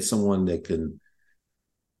you can get someone that can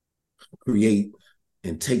create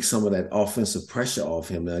and take some of that offensive pressure off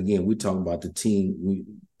him, and again, we're talking about the team we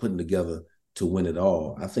putting together to win it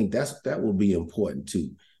all. I think that will be important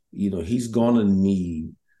too. He's going to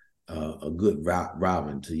need a good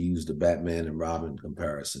Robin, to use the Batman and Robin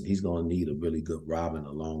comparison. He's going to need a really good Robin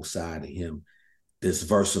alongside of him that's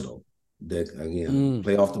versatile, that, again,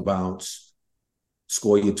 play off the bounce,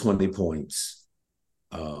 score you 20 points,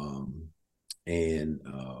 and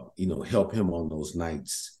help him on those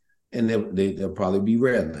nights. And there'll probably be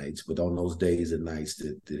rare nights, but on those days and nights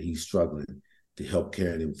that he's struggling, to help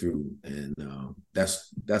carry him through. And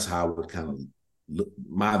that's how I would kind of look,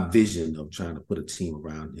 my vision of trying to put a team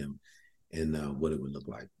around him and what it would look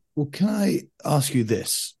like. Well, can I ask you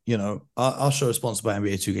this? Our show is sponsored by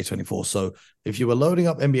NBA 2K24. So if you were loading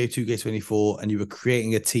up NBA 2K24 and you were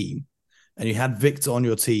creating a team and you had Victor on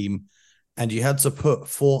your team and you had to put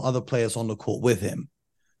 4 other players on the court with him,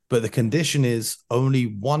 but the condition is only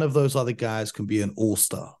one of those other guys can be an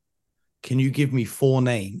all-star, can you give me 4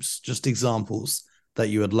 names, just examples, that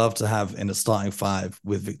you would love to have in a starting 5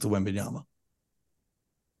 with Victor Wembanyama?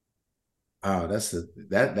 Oh,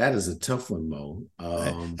 that is a tough one, Mo.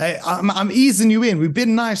 Hey, I'm easing you in. We've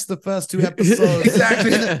been nice the first 2 episodes. Exactly.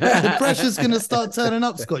 The pressure's going to start turning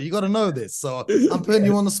up, Scott. You got to know this. So I'm putting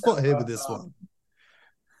you on the spot here with this one.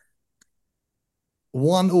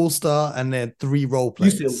 1 all-star and then 3 role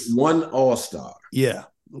players. You said 1 all-star. Yeah.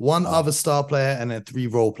 1 other star player and then 3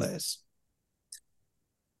 role players.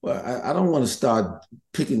 Well, I don't want to start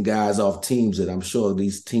picking guys off teams that I'm sure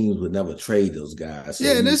these teams would never trade those guys. So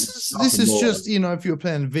yeah, this is just, if you were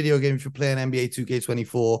playing a video game, if you're playing NBA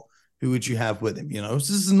 2K24, who would you have with him? This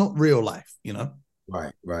is not real life,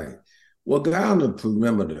 Right. Well, guy on the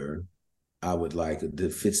perimeter, I would like,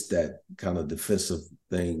 that fits that kind of defensive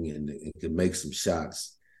thing and can make some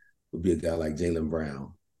shots, would be a guy like Jaylen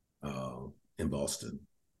Brown in Boston.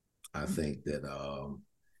 I think that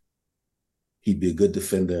he'd be a good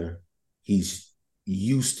defender. He's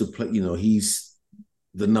used to play, he's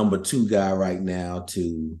the number 2 guy right now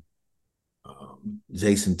to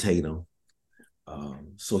Jason Tatum.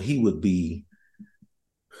 So he would be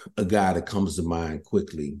a guy that comes to mind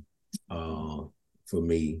quickly for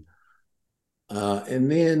me.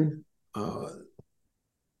 And then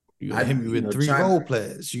You got him with three role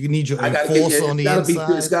players. You need your enforcer on the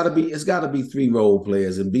inside. It's gotta be three role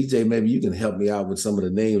players. And BJ, maybe you can help me out with some of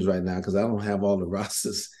the names right now because I don't have all the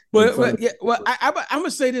rosters. I'm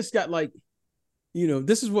gonna say this, Scott. Like,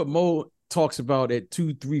 this is what Mo talks about at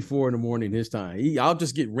 2, 3, 4 in the morning his time. I'll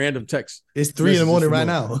just get random texts. It's 3 in the morning right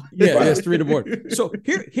now. Yeah, it's 3 in the morning. So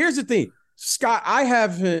here's the thing, Scott. I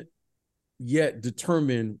haven't yet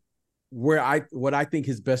determined what I think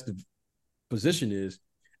his best position is.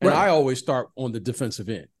 And I always start on the defensive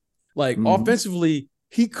end. Like offensively,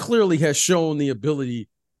 he clearly has shown the ability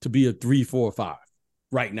to be a 3, 4, 5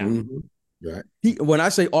 right now. Right. When I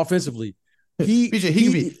say offensively, he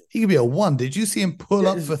could be a 1. Did you see him pull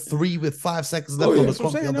up for 3 with 5 seconds left on the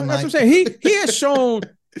clock the other night? That's what I'm saying.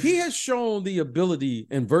 He has shown the ability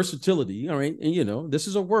and versatility. All right, and this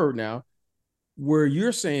is a word now where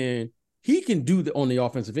you're saying he can do on the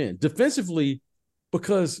offensive end defensively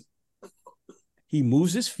because he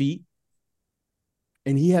moves his feet,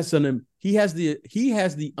 and he has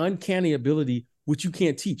the uncanny ability which you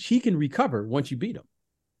can't teach. He can recover once you beat him.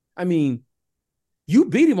 I mean, you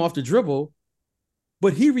beat him off the dribble,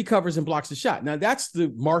 but he recovers and blocks the shot. Now that's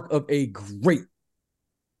the mark of a great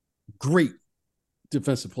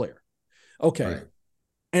defensive player. Okay, right.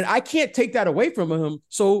 And I can't take that away from him.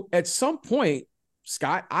 So at some point,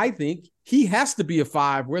 Scott, I think he has to be a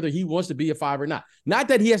 5, whether he wants to be a 5 or not. Not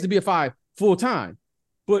that he has to be a 5 full time,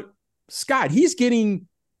 but Scott, he's getting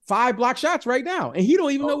 5 block shots right now, and he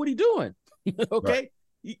don't even know what he's doing. Okay.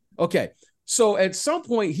 Right. Okay. So at some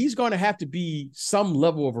point, he's going to have to be some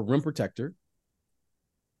level of a rim protector.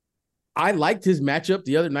 I liked his matchup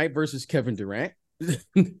the other night versus Kevin Durant.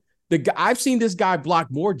 I've seen this guy block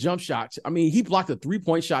more jump shots. I mean, he blocked a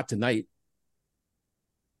 3-point shot tonight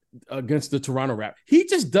against the Toronto Raptors. He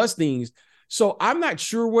just does things. So I'm not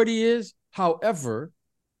sure what he is. However,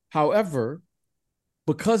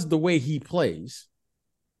 because of the way he plays,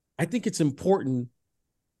 I think it's important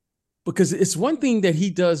because it's one thing that he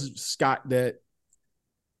does, Scott, that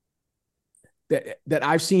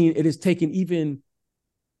I've seen it has taken even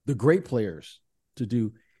the great players to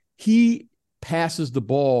do. He passes the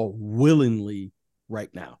ball willingly right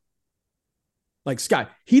now. Like, Scott,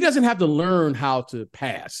 he doesn't have to learn how to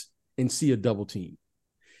pass and see a double team.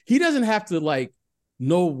 He doesn't have to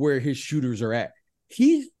know where his shooters are at.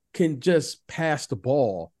 He can just pass the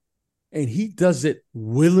ball, and he does it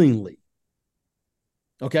willingly.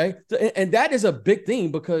 Okay. And that is a big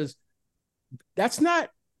thing because that's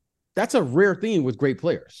a rare thing with great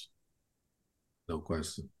players. No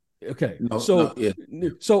question. Okay. So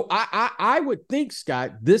I would think,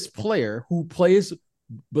 Scott, this player who plays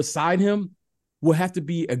beside him will have to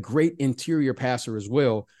be a great interior passer as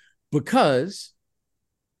well, because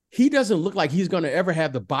he doesn't look like he's going to ever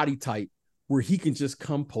have the body type where he can just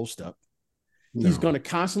come post up. No. He's going to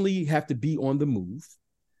constantly have to be on the move,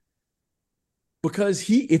 because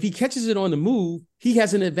if he catches it on the move, he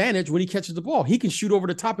has an advantage when he catches the ball. He can shoot over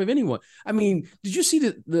the top of anyone. I mean, did you see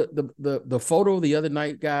the photo the other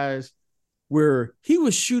night, guys, where he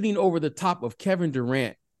was shooting over the top of Kevin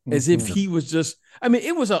Durant as if he was just, I mean,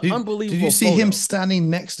 it was an unbelievable Did you see photo. Him standing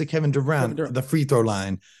next to Kevin Durant at the free throw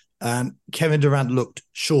line, and Kevin Durant looked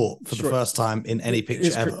short for the first time in any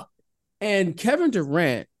picture ever. And Kevin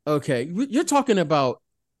Durant, okay, you're talking about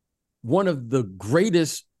one of the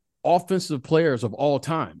greatest offensive players of all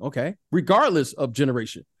time, okay, regardless of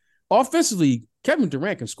generation. Offensively, Kevin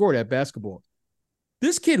Durant can score that basketball.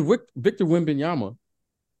 This kid, Victor Wembanyama,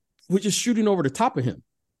 was just shooting over the top of him.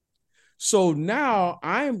 So now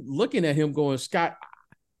I'm looking at him going, Scott,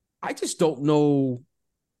 I just don't know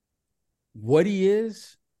what he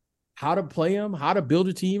is, how to play him, how to build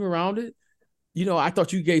a team around it. I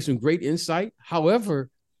thought you gave some great insight.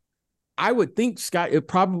 However, I would think, Scott, you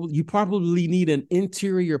probably need an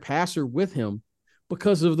interior passer with him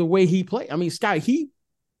because of the way he plays. I mean, Scott,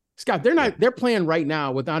 they're playing right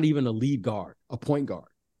now without even a lead guard, a point guard,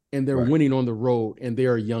 and they're winning on the road, and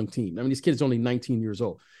they're a young team. I mean, this kid's only 19 years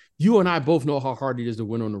old. You and I both know how hard it is to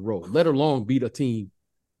win on the road, let alone beat a team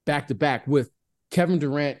back to back with Kevin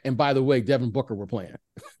Durant. And by the way, Devin Booker were playing.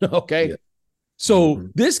 Okay. Yeah. So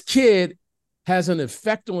this kid has an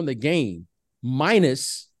effect on the game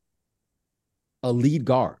minus a lead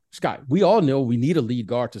guard. Scott, we all know we need a lead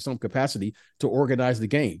guard to some capacity to organize the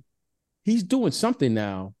game. He's doing something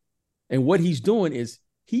now. And what he's doing is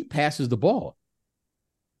he passes the ball.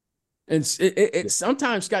 And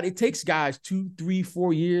sometimes, Scott, it takes guys 2, 3,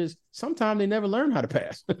 4 years. Sometimes they never learn how to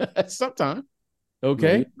pass. Sometimes.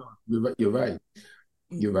 Okay. No, you're right.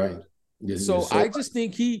 You're right. So I just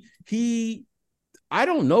think he I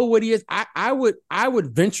don't know what he is. I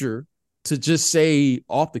would venture to just say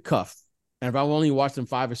off the cuff and if I've only watched him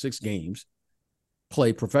 5 or 6 games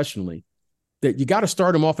play professionally, that you got to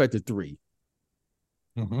start him off at the 3.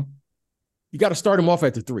 Mm-hmm. You got to start him off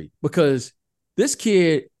at the 3 because this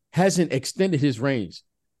kid hasn't extended his range.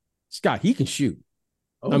 Scott, he can shoot.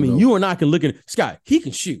 Oh, I mean, no. you and I can look at Scott. He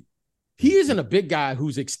can shoot. He isn't a big guy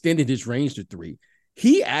who's extended his range to 3.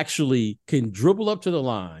 He actually can dribble up to the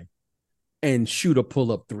line and shoot a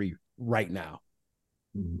pull-up 3 right now.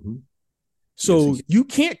 Mm-hmm. So Yes, you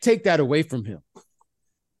can't take that away from him.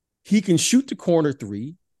 He can shoot the corner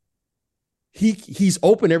 3. He's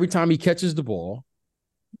open every time he catches the ball.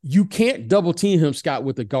 You can't double team him, Scott,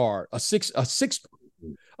 with a guard. A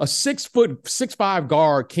 6'5"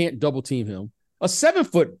 guard can't double team him. A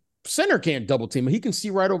 7-foot center can't double team him. He can see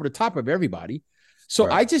right over the top of everybody. So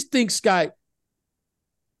right. I just think, Scott,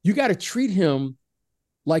 you got to treat him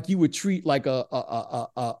like you would treat like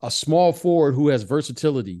a small forward who has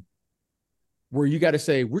versatility, where you got to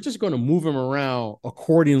say, we're just going to move him around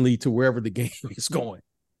accordingly to wherever the game is going.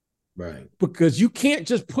 Right. Because you can't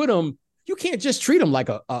just treat him like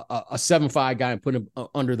a 7'5" guy and put him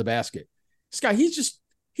under the basket. Scott,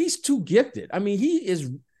 he's too gifted. I mean, he's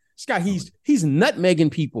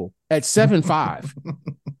nutmegging people at 7'5".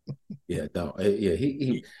 Yeah,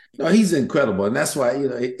 he's incredible. And that's why,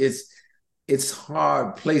 it's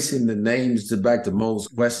hard placing the names to back to Mo's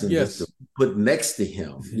question just to put next to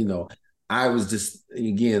him. I was just,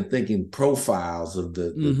 again, thinking profiles of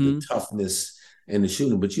the toughness and the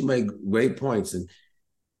shooting, but you make great points. And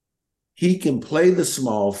he can play the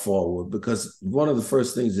small forward because one of the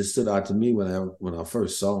first things that stood out to me when I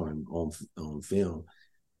first saw him on film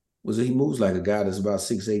was that he moves like a guy that's about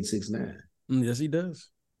 6'8", 6'9". Yes, he does.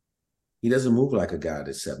 He doesn't move like a guy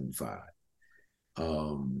that's 7'5".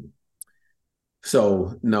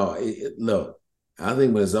 So no, look, I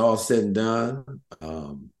think when it's all said and done,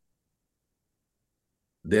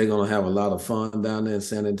 they're going to have a lot of fun down there in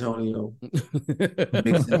San Antonio,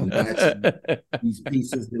 mixing and matching these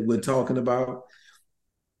pieces that we're talking about.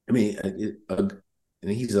 I mean, and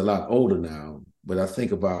he's a lot older now, but I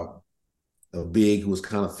think about a big who was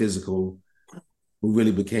kind of physical, who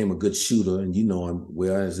really became a good shooter, and you know him.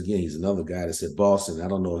 Whereas again, he's another guy that's at Boston. I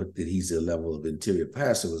don't know that he's a level of interior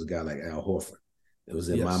passer. Was a guy like Al Horford. It was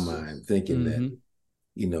in my mind thinking that,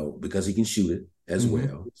 because he can shoot it as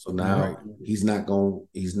well. So now he's not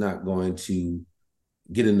going to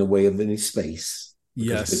get in the way of any space.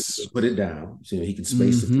 Yes, put it down. So he can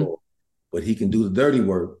space the floor, but he can do the dirty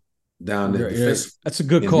work down there. That's a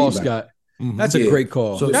good call, Scott. That's a great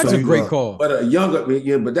call. That's a great call. But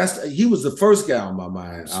he was the first guy on my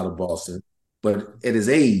mind out of Boston, but at his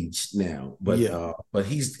age now. But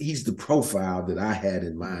he's the profile that I had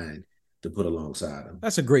in mind to put alongside him.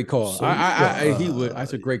 That's a great call.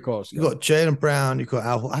 That's a great call, Scott. You got Jaylen Brown, you got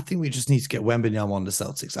Al. I think we just need to get Wembanyama on the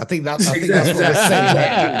Celtics. I think that's what we're saying.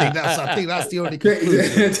 I think that's the only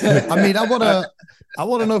conclusion. I mean, I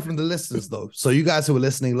want to know from the listeners though. So you guys who are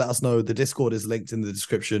listening, let us know. The Discord is linked in the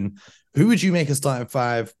description. Who would you make a starting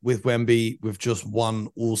 5 with Wemby with just one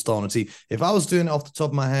all-star on the team? If I was doing it off the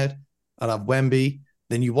top of my head, I'd have Wemby.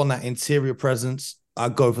 Then you want that interior presence.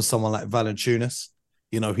 I'd go for someone like Valanciunas.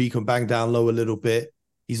 He can bang down low a little bit.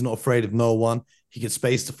 He's not afraid of no one. He can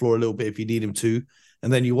space the floor a little bit if you need him to.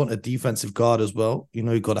 And then you want a defensive guard as well.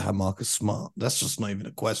 You got to have Marcus Smart. That's just not even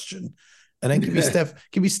a question. And then give me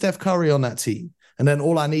Steph Curry on that team. And then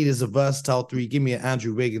all I need is a versatile 3. Give me an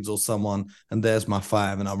Andrew Wiggins or someone, and there's my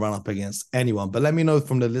 5, and I'll run up against anyone. But let me know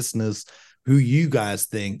from the listeners who you guys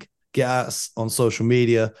think. Get us on social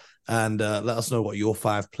media and let us know what your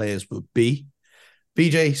 5 players would be.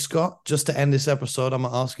 BJ, Scott, just to end this episode, I'm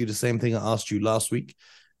going to ask you the same thing I asked you last week.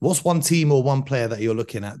 What's one team or one player that you're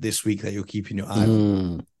looking at this week that you're keeping your eye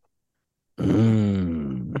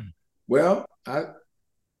on? Well, I'm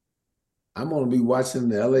going to be watching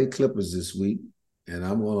the LA Clippers this week, and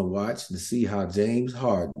I'm going to watch to see how James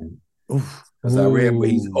Harden, because I read where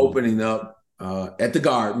he's opening up at the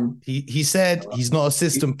Garden. He said he's not a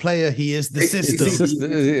system player. He is the system.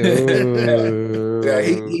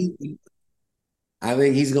 I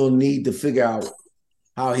think he's going to need to figure out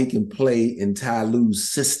how he can play in Ty Lue's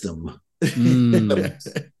system.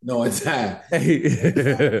 No, it's Ty.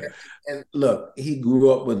 And look, he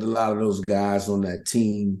grew up with a lot of those guys on that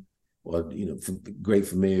team, or great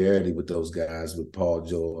familiarity with those guys, with Paul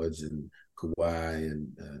George and Kawhi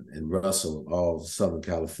and Russell, all Southern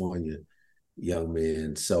California young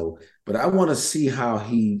men. So, but I want to see how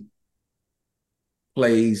he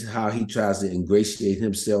plays, how he tries to ingratiate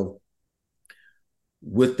himself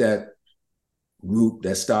with that group,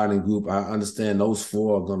 that starting group. I understand those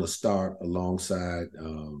 4 are going to start alongside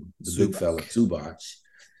the big fella, Zubac.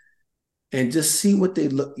 and just see what they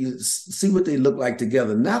look like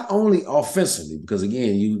together. Not only offensively, because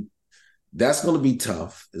again, that's going to be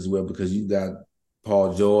tough as well, because you got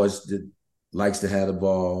Paul George that likes to have the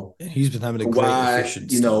ball. He's been having a great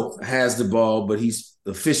efficient start. Has the ball, but he's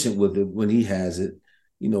efficient with it when he has it.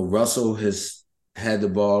 Russell has had the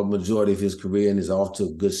ball majority of his career and is off to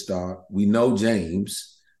a good start. We know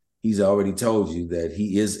James. He's already told you that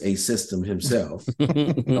he is a system himself. But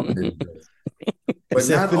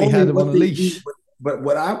not only had him on a leash. But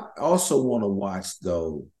what I also want to watch,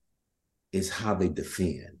 though, is how they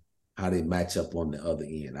defend, how they match up on the other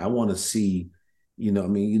end. I want to see,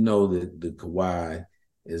 that the Kawhi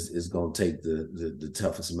is going to take the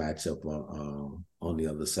toughest matchup on the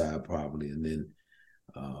other side probably, and then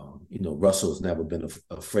Russell's never been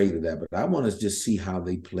afraid of that. But I want to just see how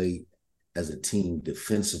they play as a team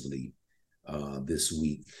defensively this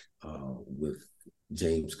week with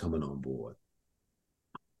James coming on board.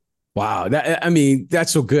 Wow.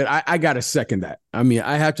 That's so good. I got to second that.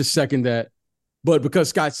 I have to second that. But because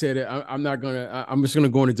Scott said it, I'm just going to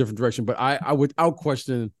go in a different direction. But I without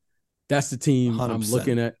question, that's the team 100%. I'm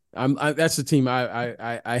looking at. That's the team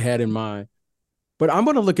I had in mind. But I'm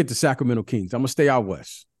going to look at the Sacramento Kings. I'm going to stay out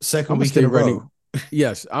west. Second week in a row.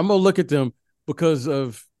 Yes. I'm going to look at them because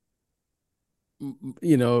of,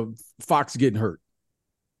 Fox getting hurt.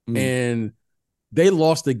 And they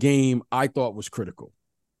lost a game I thought was critical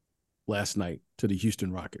last night to the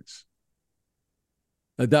Houston Rockets.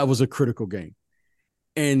 That was a critical game.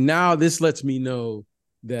 And now this lets me know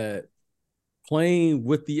that playing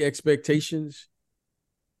with the expectations,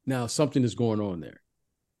 now something is going on there.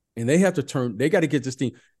 And they got to get this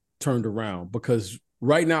thing turned around, because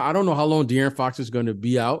right now, I don't know how long De'Aaron Fox is going to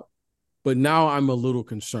be out, but now I'm a little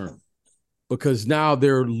concerned because now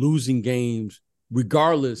they're losing games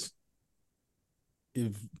regardless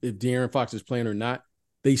if De'Aaron Fox is playing or not.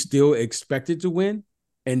 They still expected to win,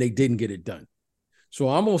 and they didn't get it done. So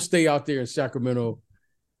I'm going to stay out there in Sacramento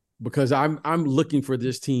because I'm looking for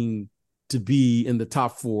this team to be in the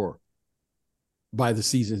top 4 by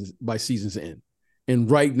season's end.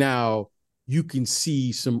 And right now, you can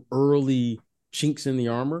see some early chinks in the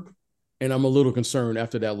armor, and I'm a little concerned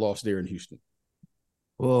after that loss there in Houston.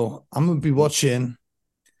 Well, I'm going to be watching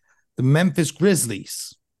the Memphis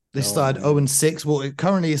Grizzlies. They started 0-6. Well,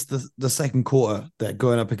 currently it's the second quarter. They're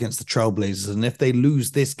going up against the Trailblazers. And if they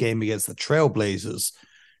lose this game against the Trailblazers,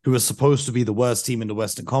 who are supposed to be the worst team in the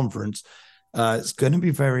Western Conference, it's going to be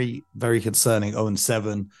very, very concerning.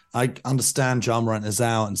 0-7. I understand Ja Morant is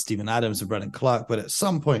out and Steven Adams and Brandon Clark, but at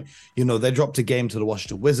some point, they dropped a game to the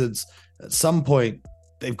Washington Wizards. At some point,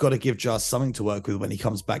 they've got to give Ja something to work with when he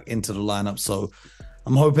comes back into the lineup. So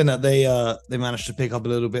I'm hoping that they managed to pick up a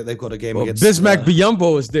little bit. They've got a game against Bismack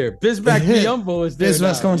Biyombo is there. Bismack Biyombo is there.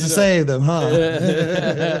 Bismack's going to save them, huh?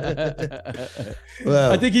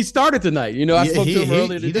 Well, I think he started tonight. I spoke to him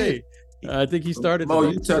earlier today. I think he started. Mo,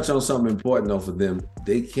 you touch on something important though for them.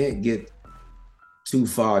 They can't get too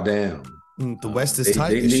far down. The West is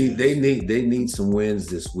tight. They need some wins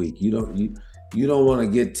this week. You don't want to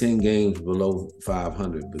get 10 games below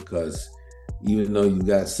 500, because even though you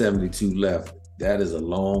got 72 left, that is a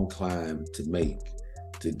long climb to make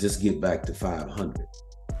to just get back to 500.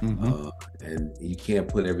 Mm-hmm. And you can't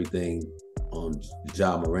put everything on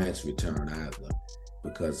Ja Morant's return either,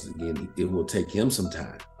 because again, it will take him some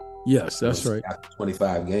time. Yes, that's right. After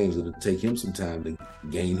 25 games, it'll take him some time to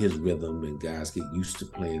gain his rhythm and guys get used to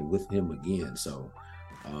playing with him again. So,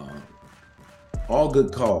 all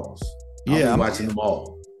good calls. I'm watching them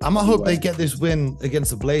all. I'm gonna hope they get this win against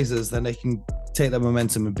the Blazers, then they can take that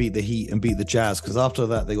momentum and beat the Heat and beat the Jazz. Because after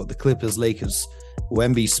that, they got the Clippers, Lakers,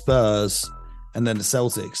 Wemby, Spurs, and then the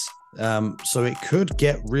Celtics. So it could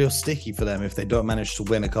get real sticky for them if they don't manage to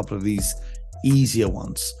win a couple of these easier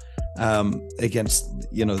ones against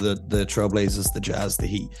the Trailblazers, the Jazz, the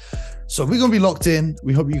Heat. So we're going to be locked in.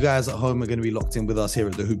 We hope you guys at home are going to be locked in with us here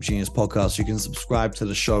at the Hoop Genius podcast. You can subscribe to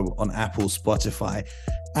the show on Apple, Spotify,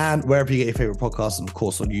 and wherever you get your favorite podcasts, and of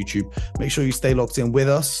course on YouTube. Make sure you stay locked in with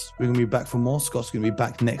us. We're going to be back for more. Scott's going to be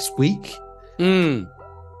back next week. And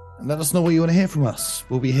let us know what you want to hear from us.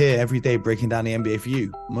 We'll be here every day breaking down the NBA for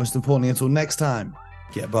you. Most importantly, until next time,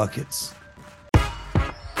 get buckets.